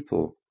odd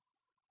people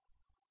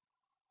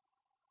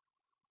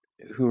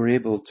who are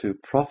able to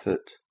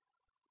profit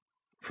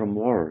from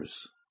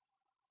wars,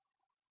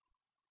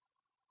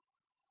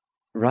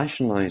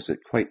 rationalize it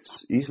quite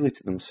easily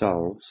to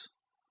themselves,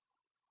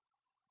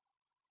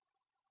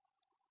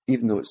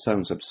 even though it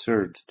sounds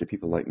absurd to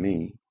people like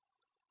me.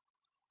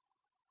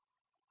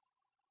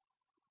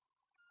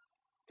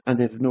 And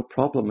they have no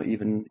problem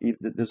even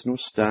there's no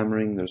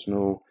stammering, there's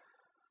no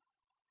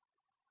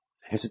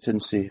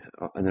hesitancy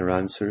in their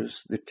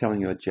answers. They're telling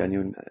you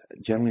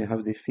generally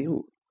how they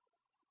feel.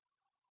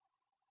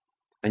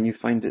 And you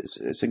find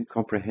it's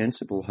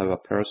incomprehensible how a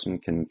person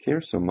can care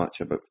so much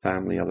about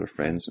family, other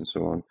friends, and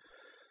so on,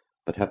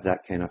 but have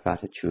that kind of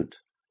attitude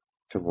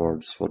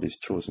towards what is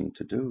chosen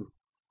to do.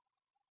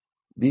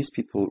 These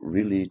people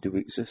really do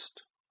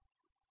exist.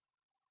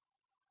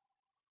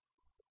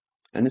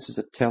 And this is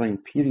a telling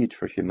period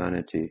for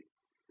humanity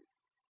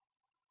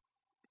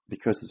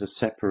because there's a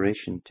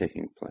separation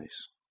taking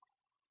place.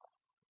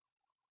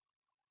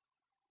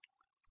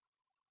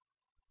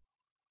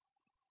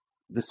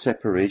 This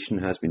separation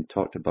has been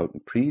talked about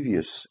in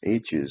previous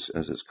ages,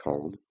 as it's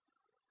called,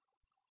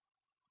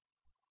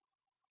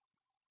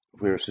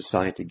 where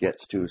society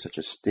gets to such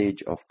a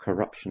stage of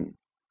corruption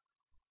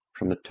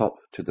from the top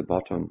to the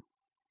bottom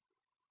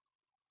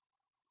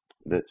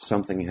that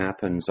something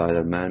happens,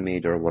 either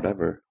man-made or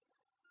whatever,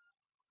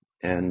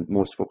 and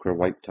most folk are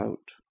wiped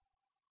out.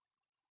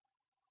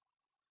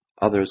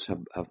 Others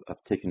have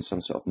taken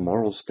some sort of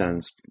moral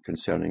stance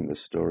concerning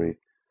this story.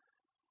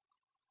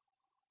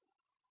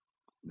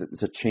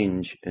 There's a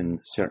change in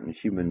certain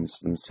humans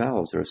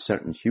themselves. There are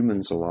certain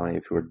humans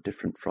alive who are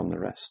different from the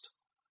rest.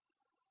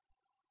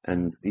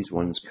 And these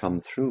ones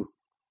come through.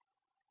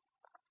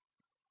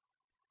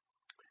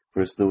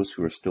 Whereas those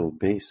who are still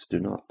base do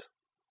not.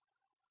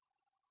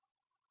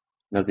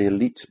 Now the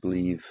elite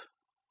believe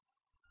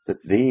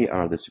that they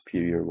are the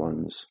superior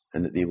ones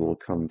and that they will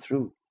come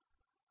through.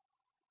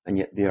 And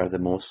yet they are the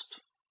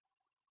most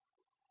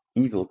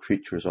evil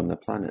creatures on the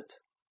planet.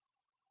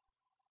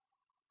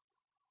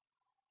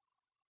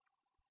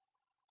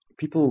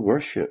 People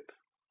worship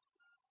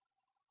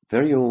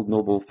very old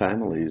noble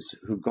families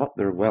who got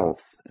their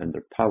wealth and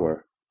their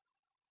power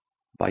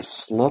by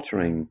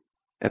slaughtering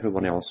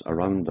everyone else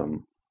around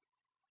them,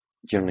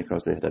 generally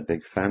because they had a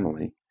big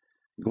family,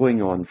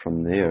 going on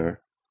from there,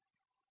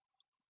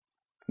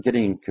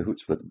 getting in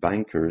cahoots with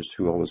bankers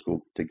who always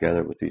go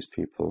together with these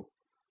people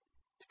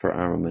for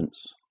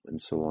armaments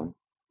and so on,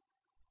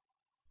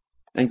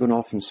 and going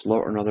off and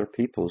slaughtering other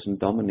peoples and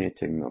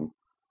dominating them.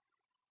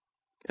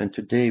 And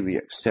today we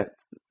accept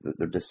that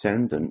they're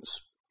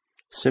descendants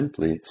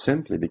simply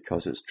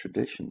because it's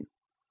tradition.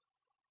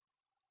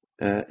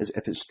 is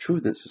if it's true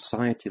that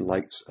society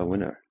likes a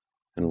winner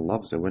and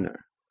loves a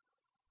winner,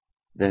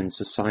 then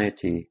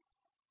society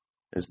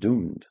is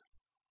doomed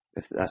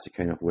if that's the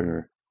kind of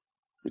winner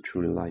they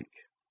truly like.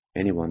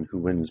 Anyone who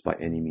wins by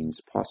any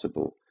means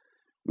possible.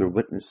 We're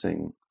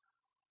witnessing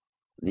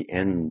the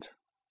end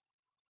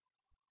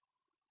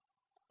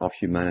of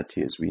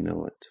humanity as we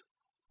know it.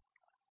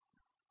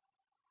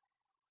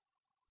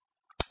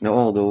 Now,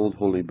 all the old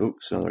holy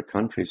books in other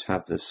countries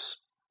have this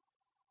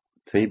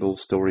fable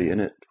story in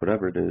it,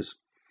 whatever it is.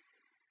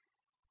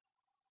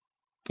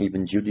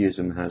 Even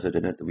Judaism has it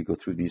in it, that we go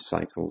through these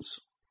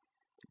cycles,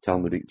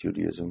 Talmudic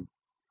Judaism,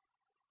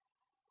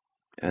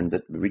 and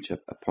that we reach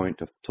a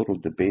point of total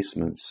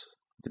debasement,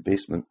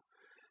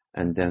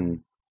 and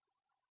then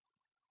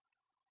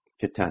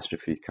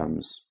catastrophe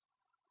comes,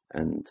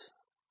 and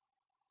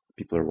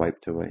people are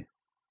wiped away.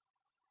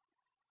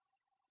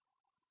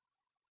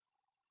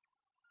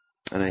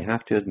 And I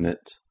have to admit,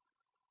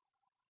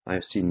 I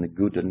have seen the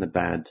good and the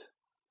bad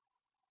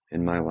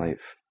in my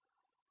life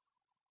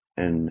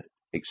in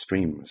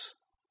extremes.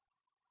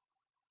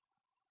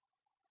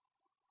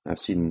 I've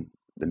seen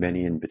the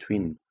many in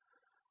between,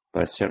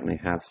 but I certainly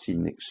have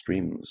seen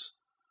extremes.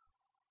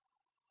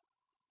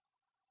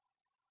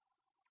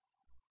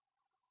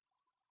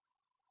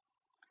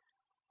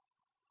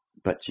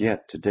 But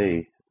yet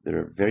today, there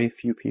are very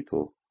few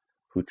people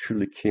who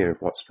truly care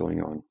what's going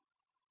on.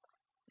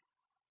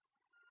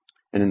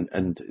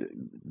 And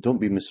don't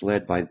be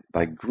misled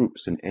by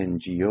groups and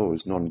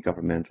NGOs,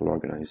 non-governmental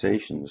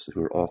organizations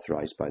who are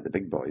authorized by the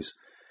big boys,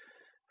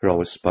 who are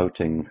always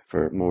spouting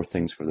for more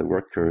things for the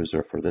workers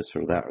or for this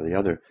or that or the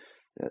other.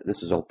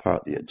 This is all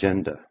part of the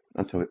agenda.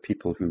 I'm talking about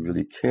people who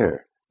really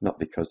care, not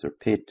because they're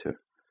paid to,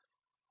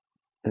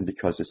 and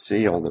because they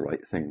say all the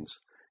right things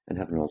and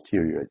have an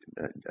ulterior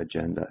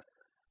agenda.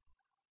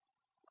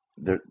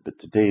 But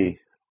today,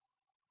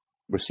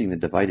 we're seeing the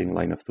dividing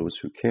line of those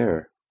who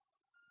care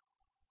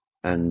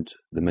and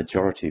the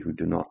majority who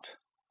do not.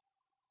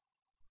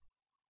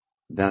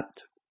 That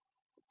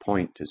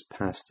point is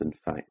past, in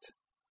fact.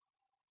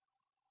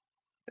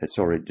 It's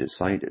already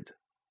decided.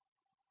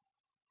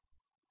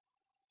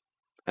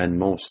 And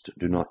most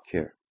do not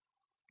care.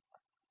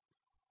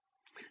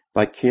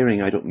 By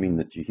caring, I don't mean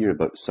that you hear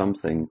about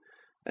something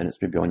and it's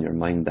maybe on your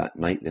mind that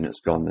night, then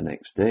it's gone the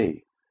next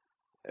day.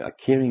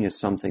 Caring is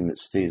something that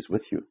stays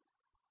with you.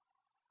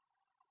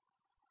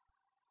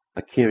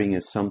 Caring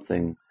is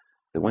something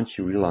that once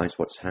you realize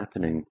what's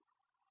happening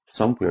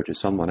somewhere to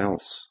someone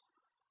else,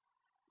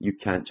 you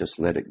can't just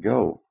let it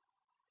go.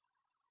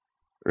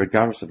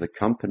 Regardless of the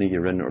company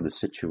you're in or the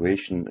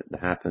situation that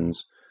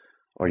happens,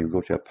 or you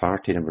go to a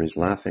party and everybody's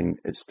laughing,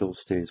 it still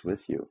stays with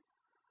you.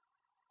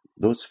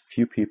 Those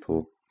few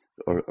people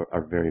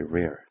are very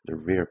rare. They're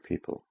rare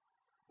people.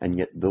 And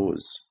yet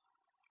those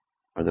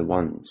are the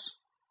ones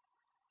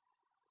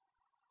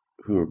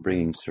who are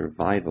bringing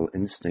survival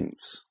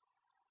instincts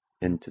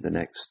into the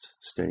next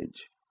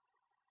stage.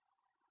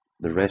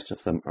 The rest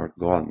of them are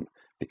gone,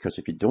 because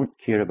if you don't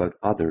care about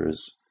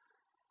others,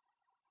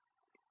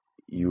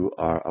 you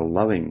are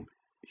allowing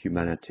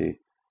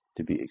humanity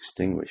to be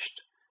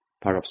extinguished.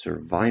 Part of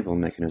survival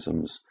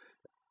mechanisms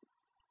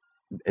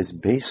is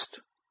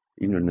based,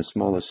 even in the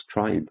smallest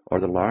tribe or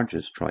the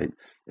largest tribe,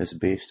 is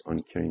based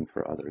on caring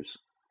for others.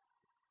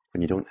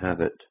 When you don't have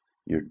it,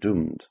 you're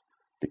doomed,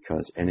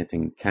 because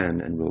anything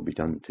can and will be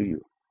done to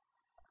you.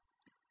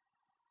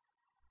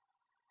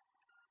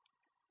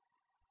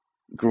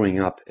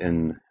 Growing up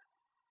in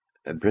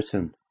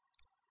Britain,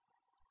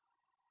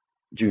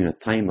 during a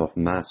time of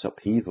mass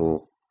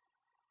upheaval,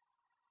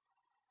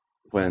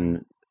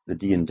 when the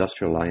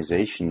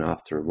deindustrialization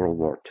after World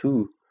War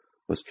II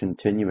was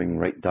continuing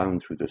right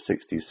down through the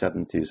 60s,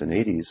 70s, and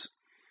 80s,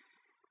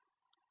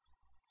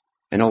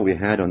 and all we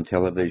had on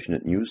television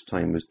at news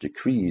time was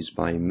decrees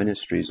by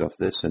ministries of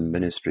this and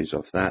ministries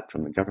of that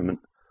from the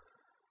government,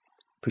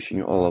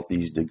 pushing all of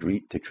these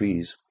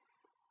decrees,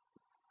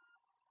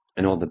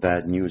 and all the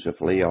bad news of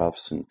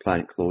layoffs and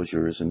plant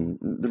closures, and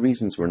the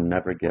reasons were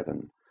never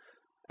given.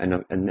 And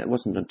it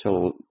wasn't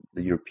until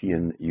the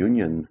European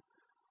Union,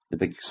 the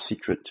big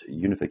secret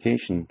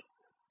unification,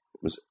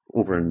 was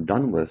over and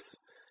done with,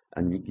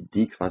 and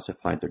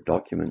declassified their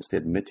documents, they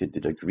admitted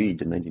they'd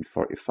agreed in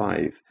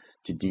 1945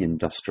 to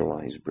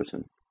deindustrialize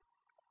Britain.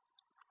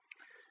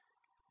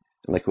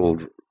 Like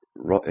old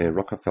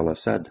Rockefeller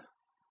said,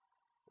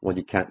 well,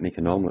 you can't make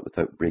an omelette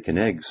without breaking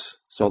eggs.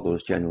 It's all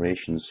those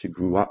generations who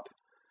grew up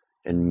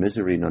in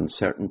misery and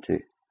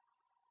uncertainty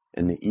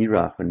in the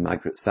era when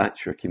Margaret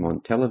Thatcher came on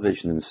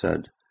television and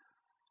said,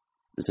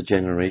 there's a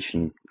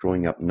generation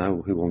growing up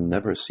now who will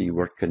never see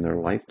work in their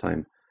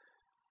lifetime.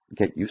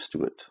 Get used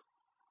to it.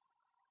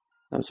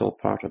 That was all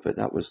part of it.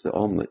 That was the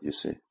omelette, you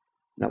see.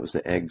 That was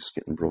the eggs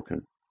getting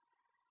broken.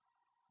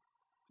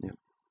 Yeah.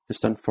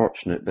 Just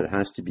unfortunate, but it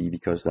has to be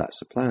because that's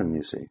the plan,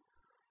 you see.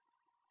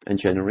 And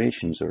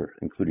generations are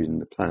included in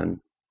the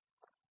plan.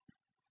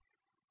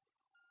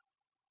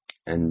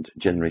 And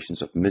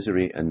generations of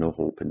misery and no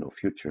hope and no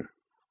future.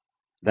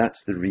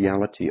 That's the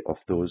reality of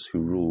those who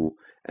rule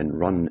and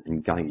run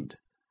and guide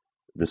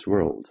this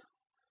world.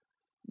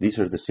 These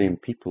are the same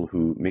people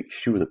who make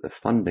sure that the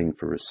funding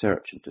for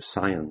research into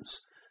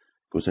science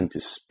goes into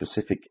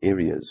specific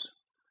areas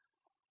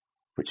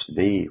which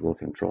they will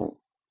control,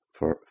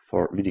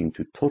 for leading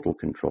to total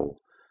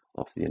control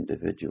of the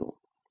individual.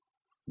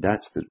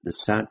 That's the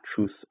sad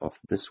truth of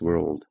this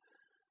world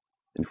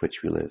in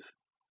which we live.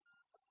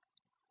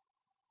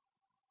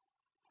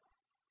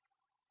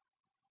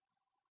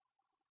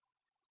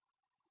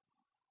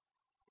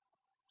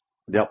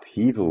 The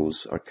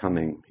upheavals are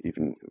coming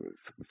even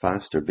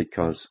faster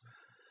because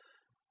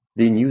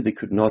they knew they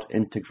could not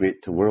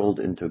integrate the world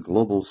into a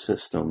global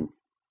system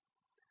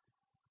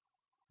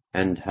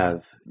and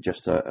have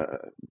just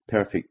a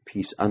perfect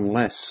peace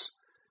unless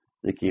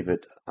they gave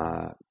it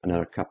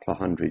another couple of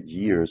 100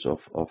 years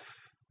of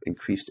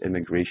increased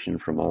immigration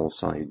from all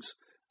sides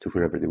to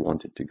wherever they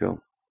wanted to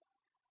go.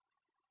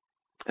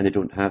 And they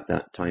don't have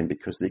that time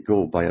because they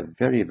go by a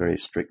very, very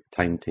strict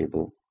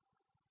timetable.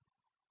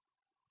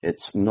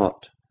 It's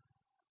not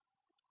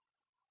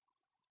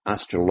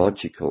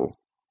astrological.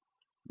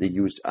 They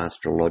used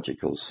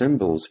astrological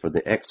symbols for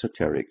the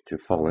exoteric to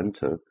fall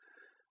into,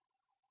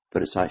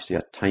 but it's actually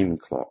a time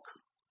clock.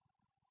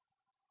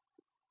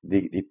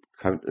 They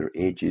count their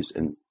ages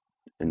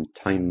in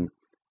time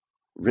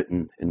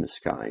written in the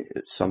sky.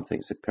 It's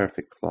a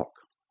perfect clock.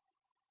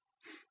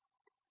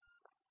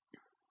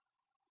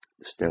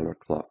 The stellar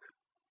clock.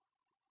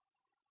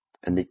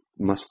 And they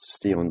must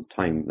stay on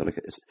time.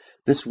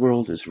 This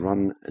world is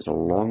run as a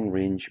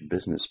long-range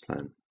business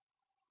plan.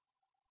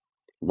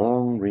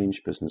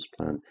 Long-range business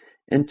plan,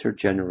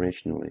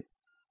 intergenerationally.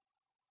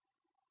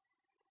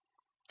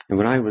 And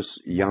when I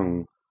was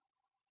young,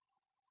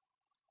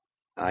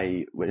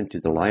 I went into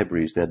the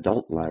libraries, the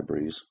adult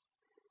libraries,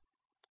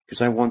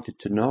 because I wanted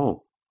to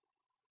know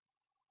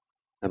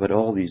about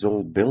all these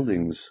old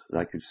buildings that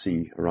I could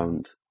see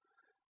around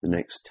the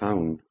next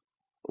town,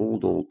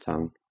 old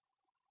town.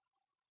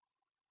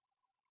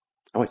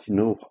 I wanted to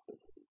know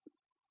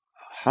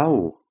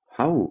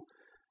how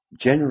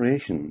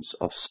generations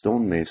of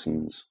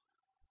stonemasons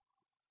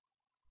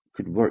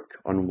could work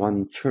on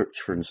one church,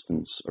 for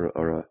instance,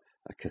 or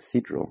a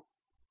cathedral.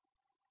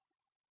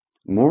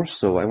 More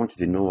so, I wanted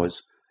to know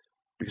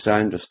because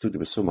I understood there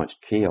was so much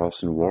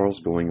chaos and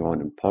wars going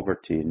on and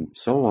poverty and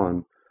so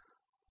on,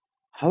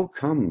 how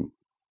come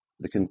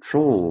the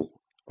control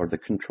or the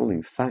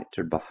controlling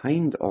factor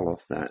behind all of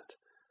that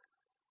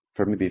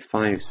for maybe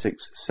 5,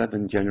 6,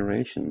 7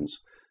 generations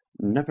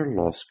never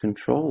lost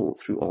control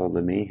through all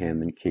the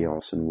mayhem and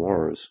chaos and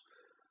wars?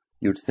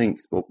 You'd think,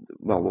 well,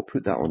 we'll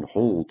put that on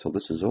hold till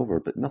this is over,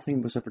 but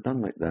nothing was ever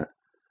done like that.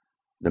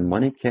 The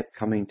money kept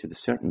coming to the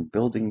certain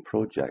building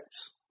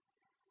projects.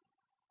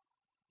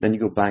 Then you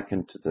go back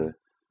into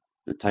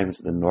the times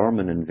of the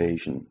Norman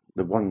invasion,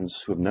 the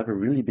ones who have never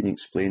really been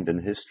explained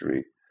in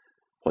history.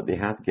 What they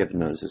have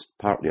given us is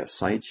partly a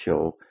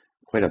sideshow,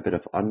 quite a bit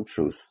of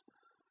untruth,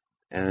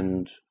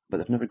 but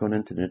they've never gone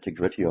into the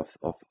nitty-gritty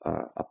of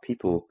a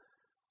people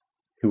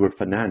who were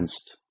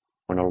financed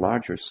on a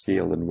larger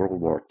scale in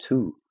World War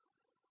II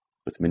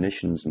with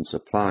munitions and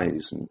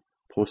supplies and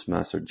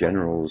postmaster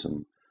generals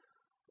and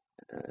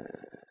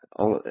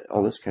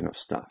all this kind of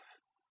stuff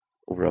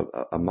over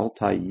a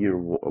multi-year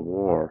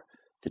war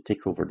to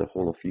take over the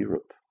whole of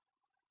Europe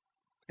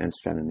and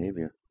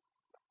Scandinavia.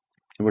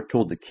 And we're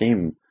told they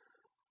came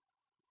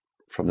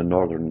from the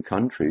northern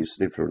countries.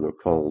 They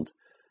called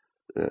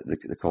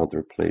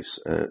their place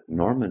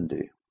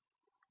Normandy.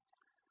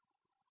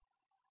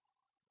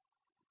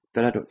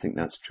 But I don't think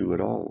that's true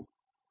at all.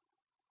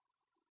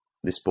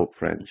 They spoke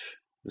French.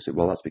 They said,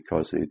 well, that's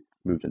because they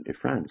moved into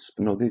France.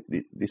 But no,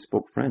 they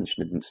spoke French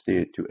and didn't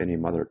stay to any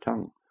mother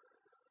tongue.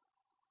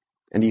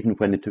 And even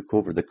when they took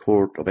over the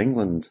court of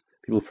England,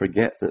 people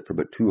forget that for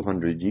about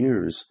 200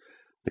 years,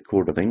 the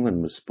court of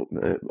England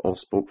all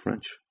spoke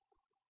French.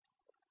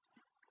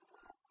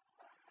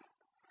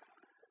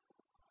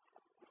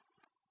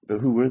 But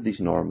who were these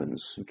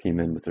Normans who came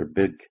in with their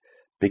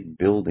big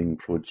building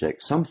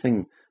projects?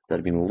 Something that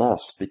had been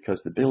lost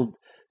because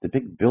the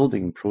big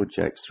building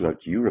projects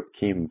throughout Europe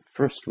came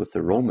first with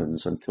the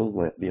Romans until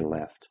they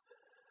left,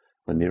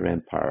 when their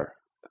empire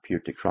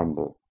appeared to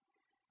crumble.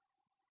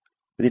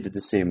 But they did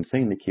the same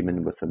thing. They came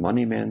in with the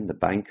money men, the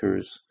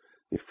bankers.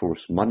 They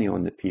forced money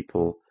on the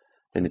people.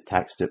 Then they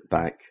taxed it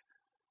back,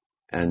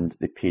 and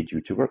they paid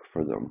you to work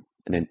for them,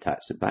 and then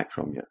taxed it back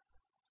from you.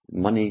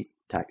 Money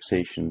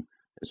taxation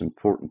is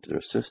important to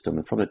their system,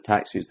 and from the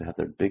taxes they have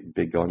their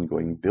big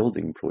ongoing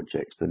building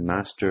projects, the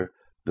master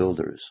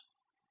builders.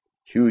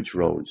 Huge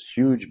roads,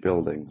 huge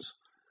buildings,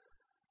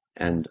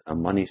 and a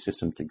money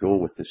system to go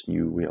with this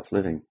new way of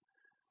living,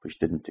 which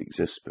didn't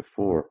exist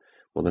before.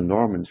 Well, the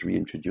Normans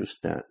reintroduced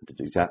that, did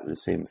exactly the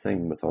same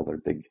thing with all their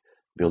big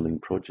building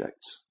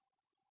projects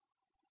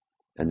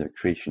and their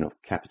creation of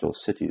capital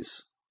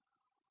cities.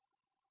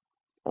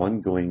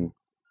 Ongoing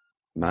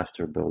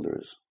master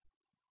builders.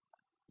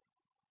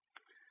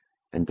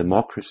 And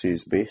democracy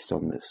is based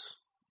on this.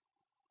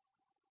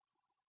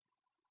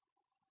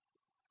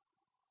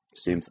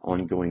 Same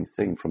ongoing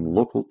thing from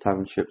local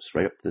townships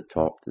right up to the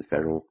top, to the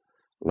federal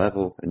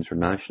level,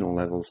 international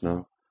levels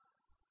now.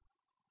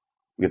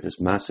 We have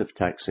this massive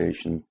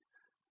taxation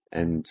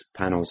and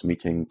panels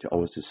meeting to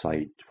always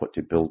decide what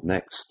to build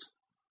next.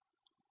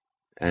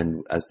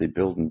 And as they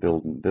build and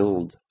build and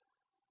build,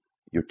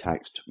 you're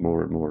taxed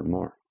more and more and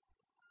more.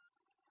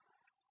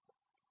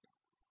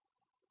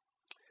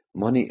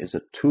 Money is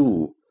a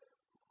tool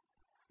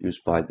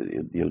used by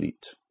the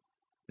elite.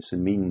 It's a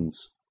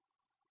means.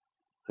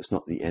 It's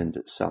not the end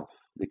itself.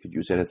 They could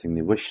use anything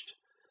they wished.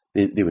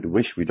 They would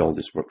wish we'd all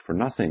this work for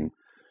nothing.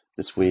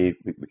 This way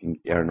we can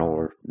earn all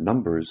our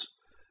numbers,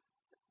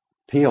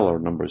 pay all our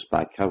numbers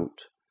back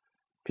out,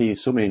 pay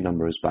so many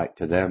numbers back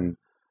to them,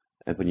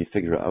 and when you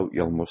figure it out,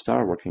 you almost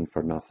are working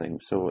for nothing.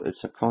 So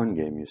it's a con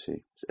game, you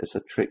see. It's a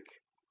trick.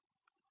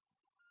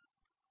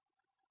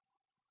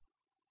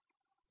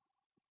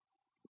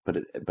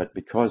 But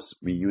because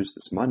we use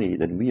this money,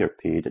 then we are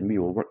paid and we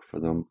will work for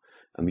them,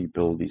 and we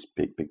build these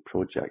big, big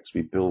projects.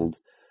 We build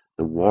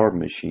the war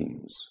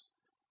machines.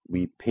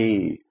 We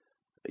pay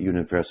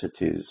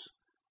universities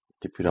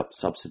to put up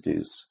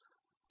subsidies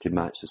to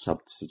match the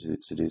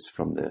subsidies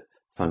from the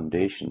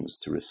foundations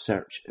to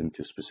research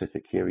into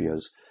specific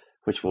areas,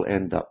 which will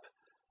end up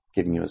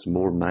giving us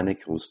more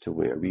manacles to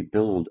wear. We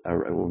build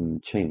our own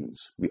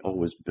chains. We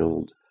always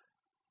build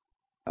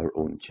our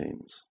own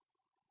chains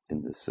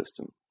in this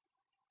system.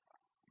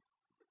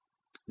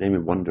 Then we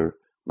wonder,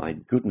 my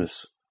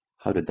goodness,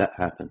 how did that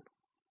happen?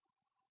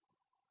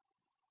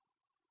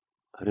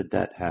 How did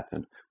that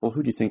happen? Well,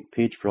 who do you think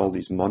paid for all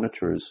these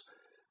monitors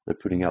they're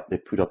putting up? They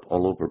put up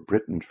all over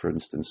Britain, for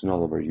instance, and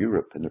all over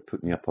Europe, and they're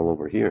putting up all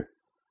over here.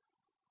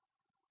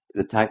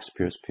 The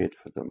taxpayers paid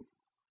for them.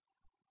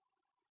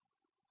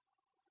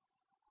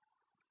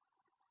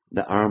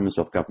 The arms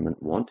of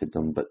government wanted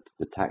them, but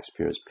the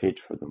taxpayers paid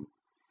for them.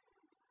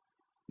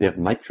 They have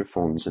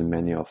microphones in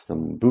many of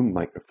them, boom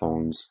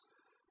microphones,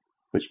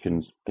 which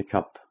can pick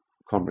up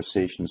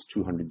conversations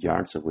 200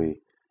 yards away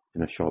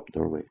in a shop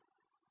doorway.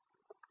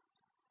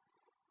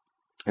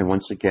 And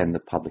once again, the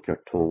public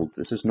are told,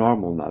 this is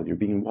normal now, you're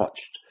being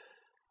watched.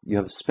 You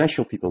have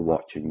special people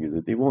watching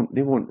you. They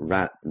won't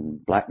rat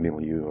and blackmail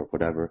you or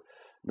whatever.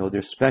 No,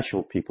 they're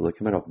special people that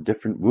come out of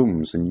different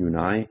wombs than you and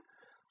I,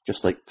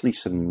 just like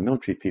police and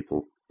military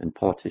people and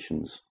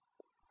politicians.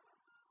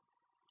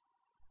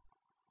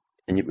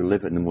 And yet we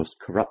live in the most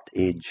corrupt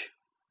age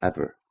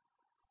ever.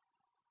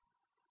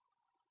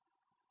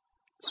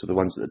 So the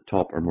ones at the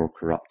top are more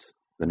corrupt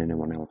than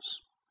anyone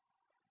else.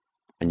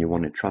 And you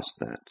want to trust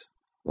that.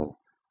 Well,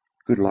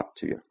 good luck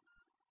to you.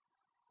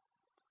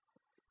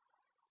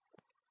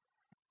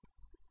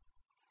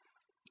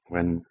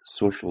 When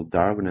social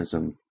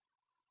Darwinism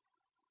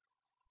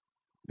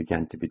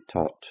began to be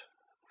taught,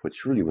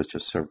 which really was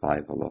just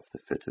survival of the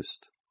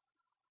fittest,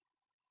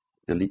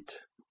 the elite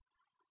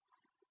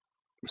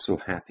were so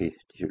happy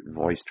to hear it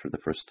voiced for the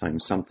first time,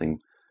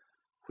 something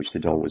which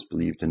they'd always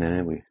believed in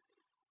anyway,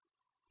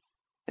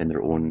 in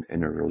their own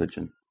inner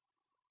religion.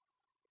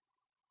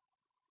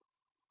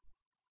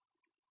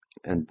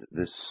 And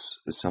this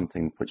is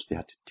something which they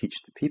had to teach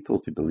the people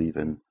to believe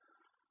in,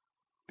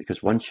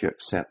 because once you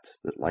accept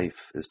that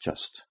life is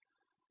just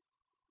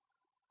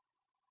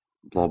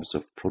blobs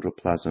of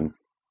protoplasm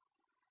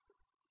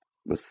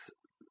with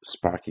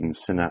sparking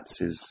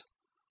synapses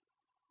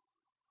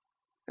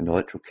and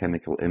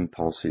electrochemical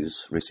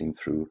impulses racing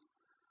through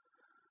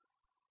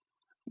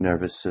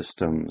nervous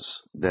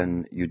systems,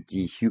 then you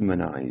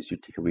dehumanize, you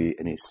take away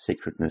any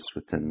sacredness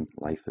within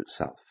life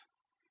itself.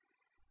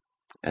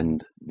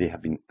 And they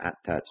have been at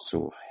that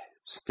so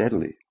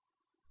steadily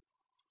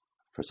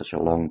for such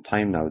a long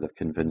time now, they've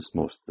convinced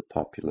most of the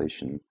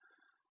population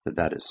that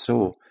that is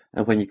so.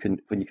 And when you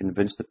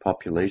convince the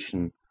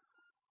population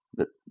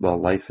that,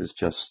 well, life is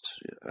just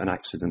an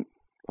accident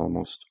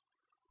almost,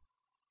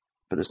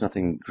 but there's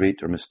nothing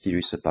great or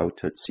mysterious about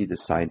it, see, the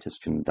scientists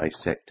can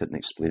dissect it and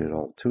explain it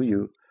all to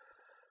you.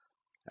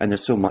 And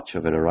there's so much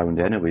of it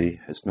around anyway,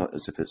 it's not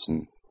as if it's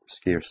in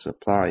scarce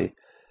supply,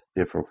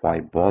 therefore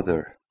why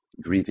bother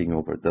grieving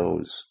over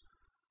those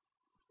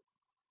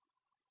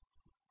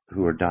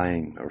who are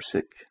dying or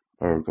sick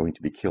or are going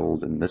to be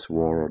killed in this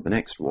war or the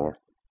next war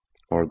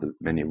or the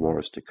many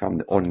wars to come,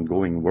 the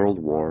ongoing world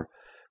war,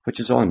 which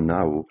is on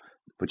now,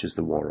 which is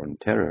the war on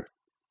terror.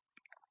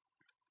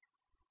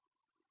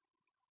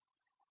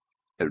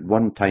 At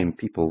one time,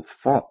 people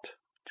fought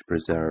to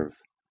preserve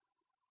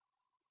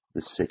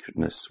the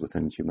sacredness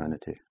within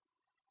humanity.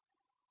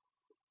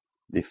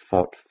 They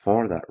fought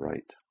for that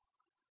right.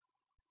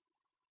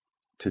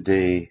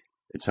 Today,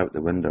 it's out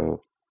the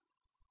window,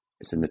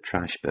 it's in the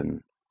trash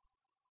bin.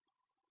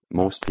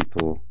 Most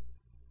people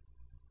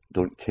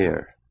don't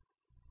care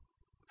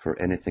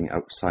for anything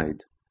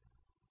outside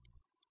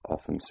of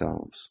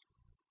themselves.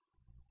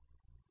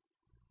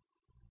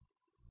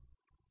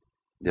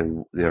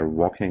 They are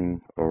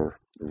walking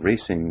or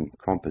racing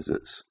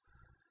composites,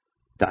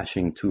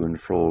 dashing to and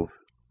fro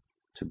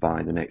to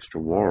buy the next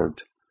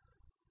reward,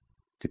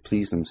 to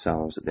please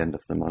themselves at the end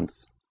of the month.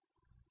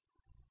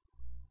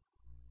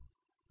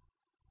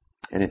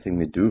 Anything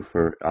they do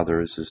for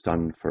others is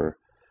done for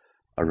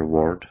a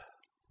reward.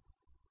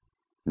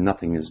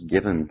 Nothing is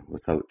given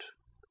without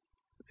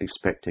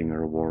expecting a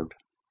reward.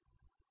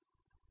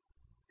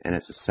 And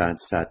it's a sad,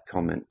 sad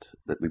comment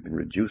that we've been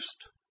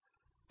reduced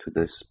to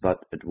this,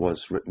 but it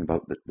was written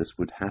about that this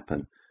would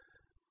happen.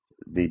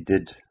 They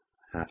did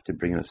have to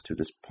bring us to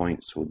this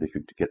point so they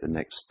could get the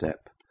next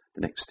step,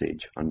 the next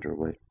stage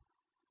underway.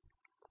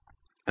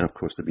 And of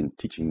course, they've been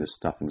teaching this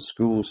stuff in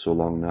school so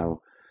long now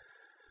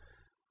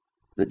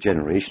that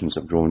generations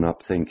have grown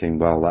up thinking,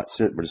 well, that's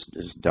it, but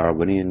it's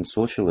Darwinian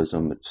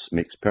socialism. It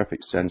makes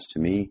perfect sense to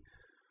me.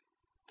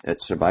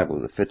 It's survival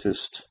of the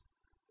fittest.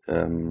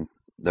 The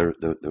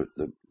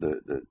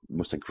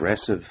most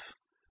aggressive,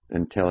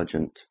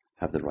 intelligent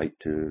have the right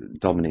to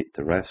dominate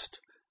the rest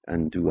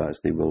and do as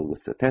they will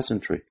with the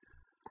peasantry.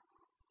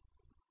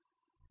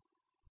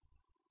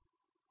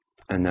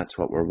 And that's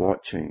what we're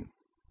watching.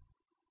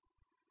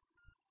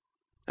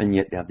 And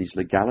yet they have these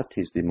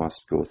legalities they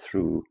must go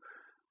through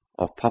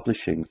of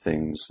publishing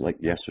things like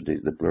yesterday,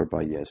 the blurb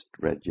I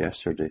read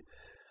yesterday.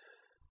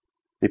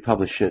 They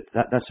publish it.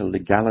 That's a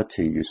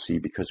legality, you see,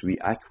 because we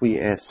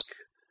acquiesce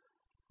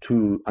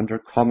to, under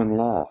common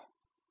law,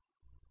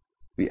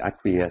 we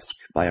acquiesce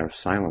by our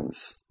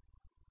silence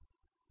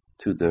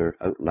to their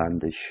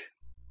outlandish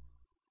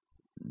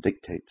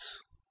dictates.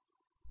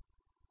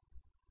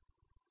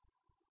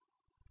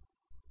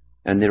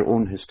 And their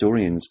own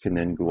historians can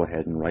then go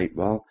ahead and write,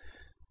 well,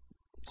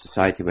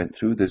 society went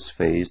through this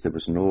phase, there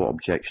was no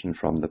objection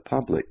from the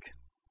public.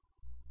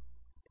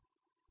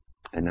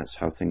 And that's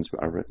how things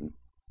are written.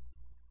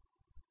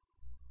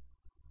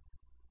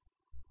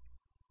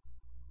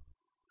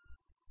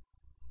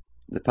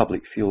 The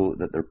public feel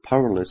that they're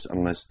powerless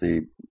unless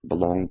they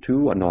belong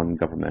to a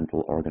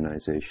non-governmental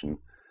organization.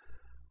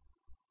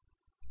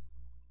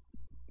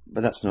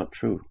 But that's not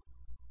true.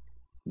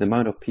 The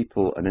amount of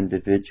people an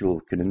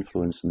individual can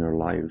influence in their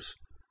lives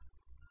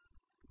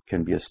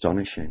can be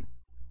astonishing.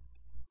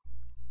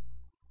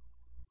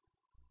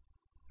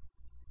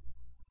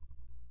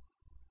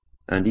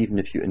 And even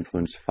if you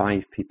influence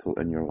 5 people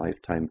in your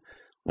lifetime,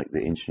 like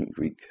the ancient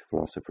Greek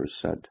philosophers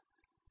said,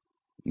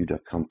 you'd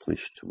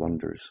accomplished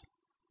wonders.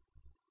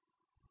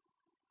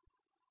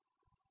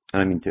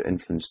 I mean to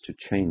influence, to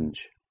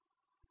change.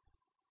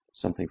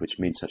 Something which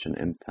made such an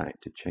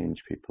impact to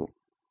change people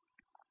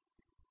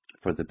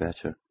for the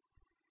better,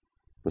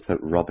 without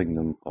robbing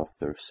them of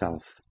their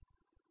self.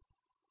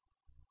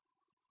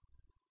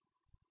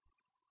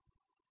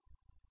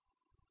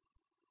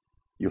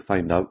 You'll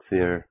find out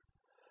there,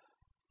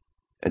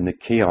 in the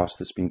chaos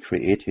that's been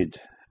created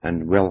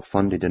and well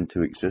funded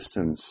into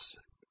existence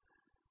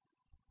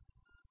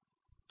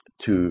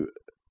to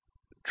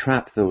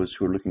trap those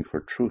who are looking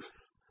for truth.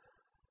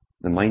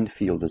 The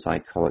minefield, as I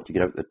call it, you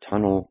get out the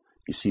tunnel,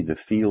 you see the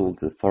field,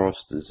 the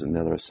forest is on the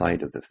other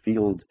side of the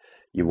field,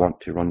 you want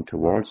to run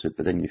towards it,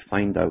 but then you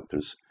find out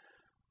there's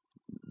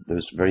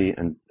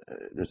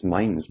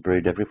mines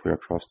buried everywhere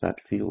across that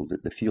field.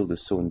 The field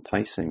is so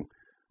enticing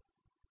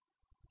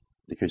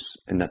because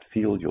in that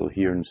field you'll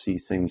hear and see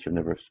things you've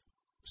never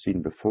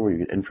seen before. You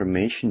get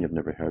information you've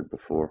never heard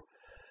before,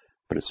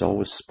 but it's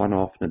always spun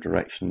off in a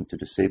direction to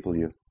disable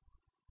you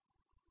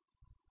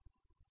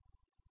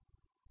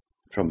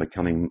from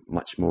becoming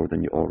much more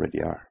than you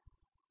already are,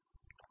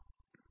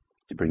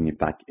 to bring you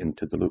back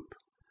into the loop.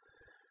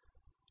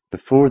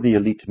 Before the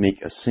elite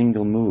make a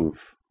single move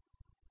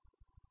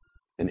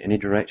in any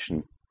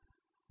direction,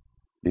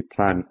 they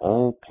plan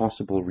all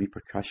possible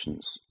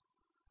repercussions,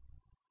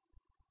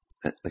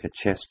 like a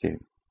chess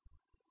game.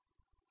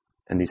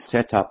 And they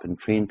set up and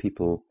train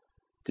people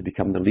to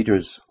become the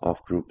leaders of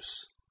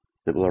groups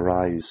that will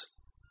arise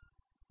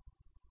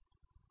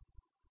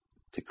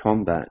to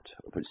combat,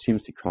 or it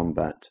seems to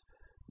combat,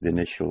 the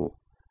initial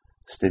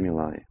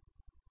stimuli.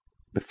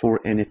 Before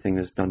anything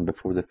is done,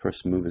 before the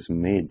first move is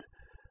made,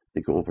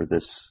 they go over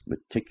this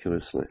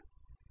meticulously.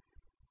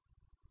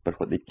 But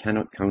what they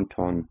cannot count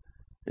on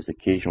is the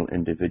occasional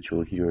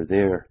individual here or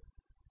there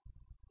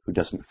who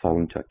doesn't fall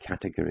into a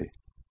category.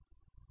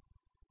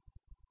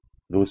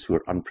 Those who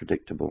are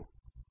unpredictable.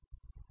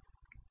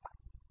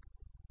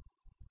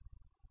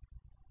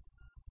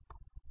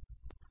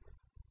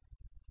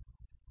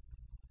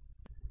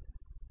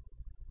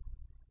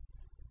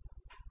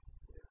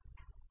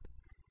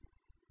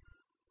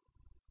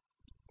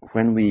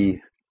 When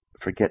we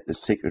forget the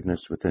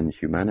sacredness within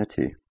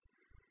humanity,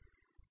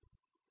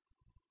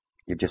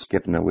 you've just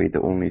given away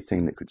the only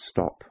thing that could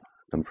stop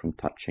them from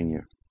touching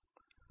you.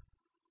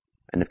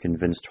 And have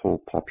convinced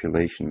whole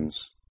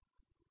populations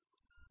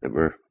that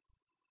we're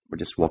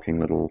just walking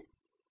little,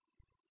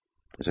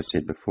 as I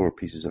said before,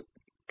 pieces of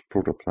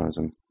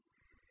protoplasm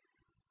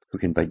who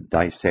can be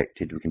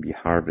dissected, who can be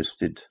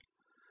harvested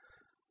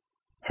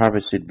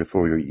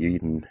before you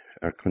even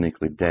are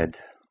clinically dead.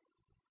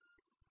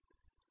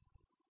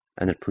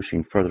 And they're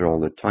pushing further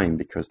all the time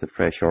because the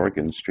fresh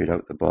organs straight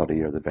out the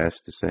body are the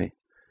best to say.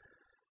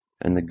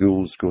 And the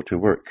ghouls go to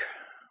work.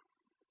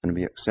 And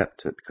we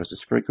accept it because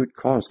it's for a good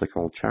cause, like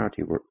all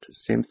charity work.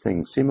 Same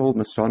thing, same old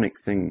Masonic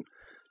thing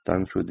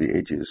down through the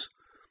ages.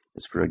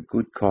 It's for a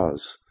good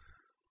cause.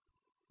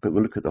 But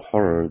we look at the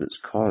horror that's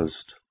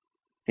caused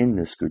in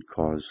this good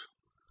cause.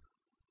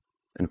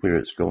 and where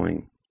it's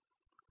going.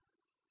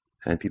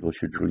 And people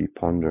should really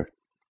ponder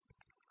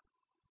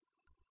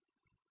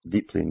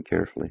deeply and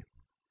carefully.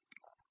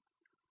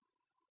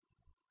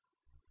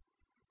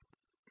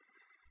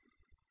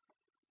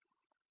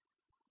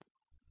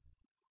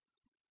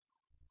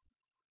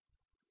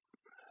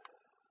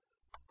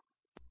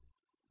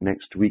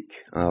 Next week,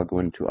 I'll go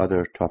into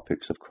other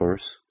topics, of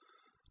course.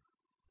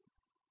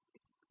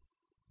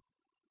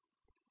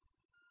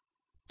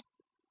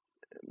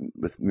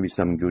 With maybe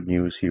some good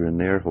news here and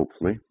there,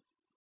 hopefully.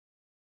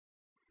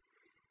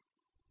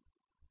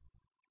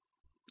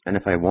 And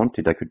if I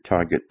wanted, I could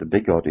target the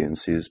big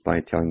audiences by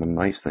telling them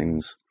nice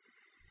things,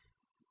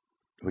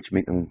 which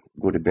make them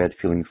go to bed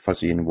feeling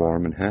fuzzy and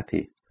warm and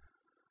happy.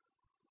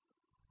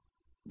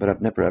 But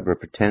I've never ever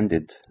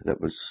pretended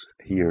that was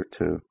here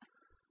to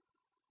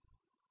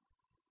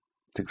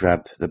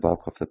grab the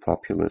bulk of the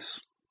populace.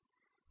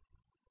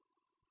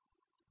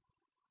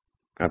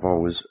 I've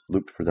always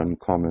looked for the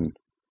uncommon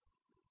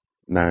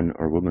man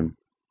or woman,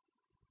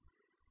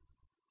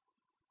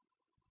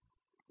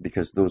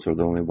 because those are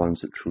the only ones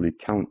that truly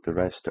count. The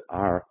rest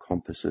are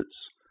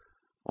composites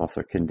of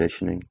their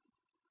conditioning,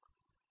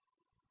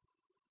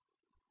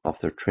 of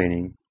their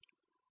training.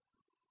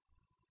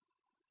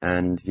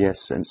 And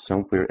yes, and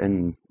somewhere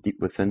deep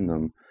within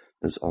them,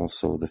 there's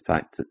also the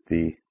fact that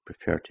they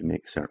prefer to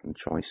make certain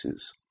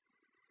choices.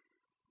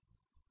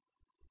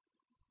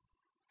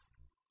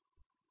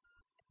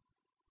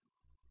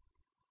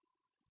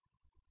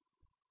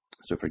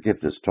 So forgive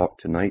this talk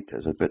tonight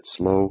as a bit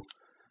slow.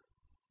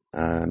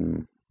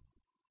 I'm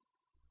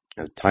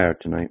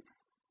tired tonight.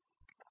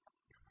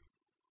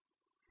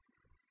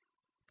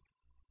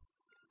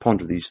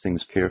 Ponder these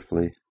things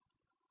carefully,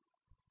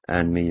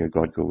 and may your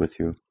God go with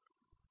you.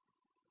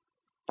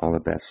 All the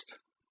best.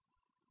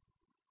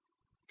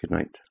 Good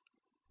night.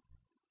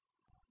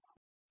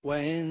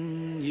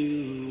 When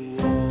you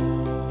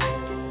walk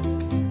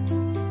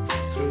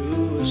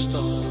through a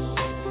storm,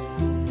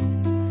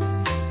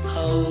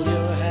 hold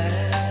your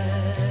head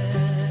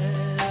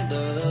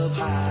up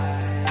high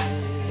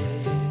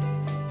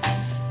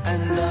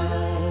and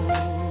don't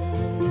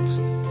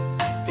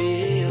be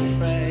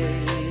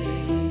afraid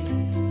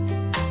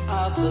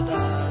of the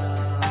dark.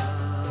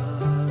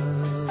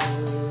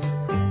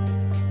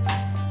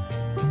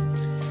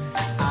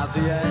 At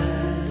the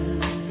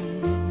end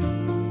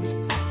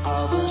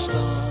of a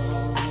storm,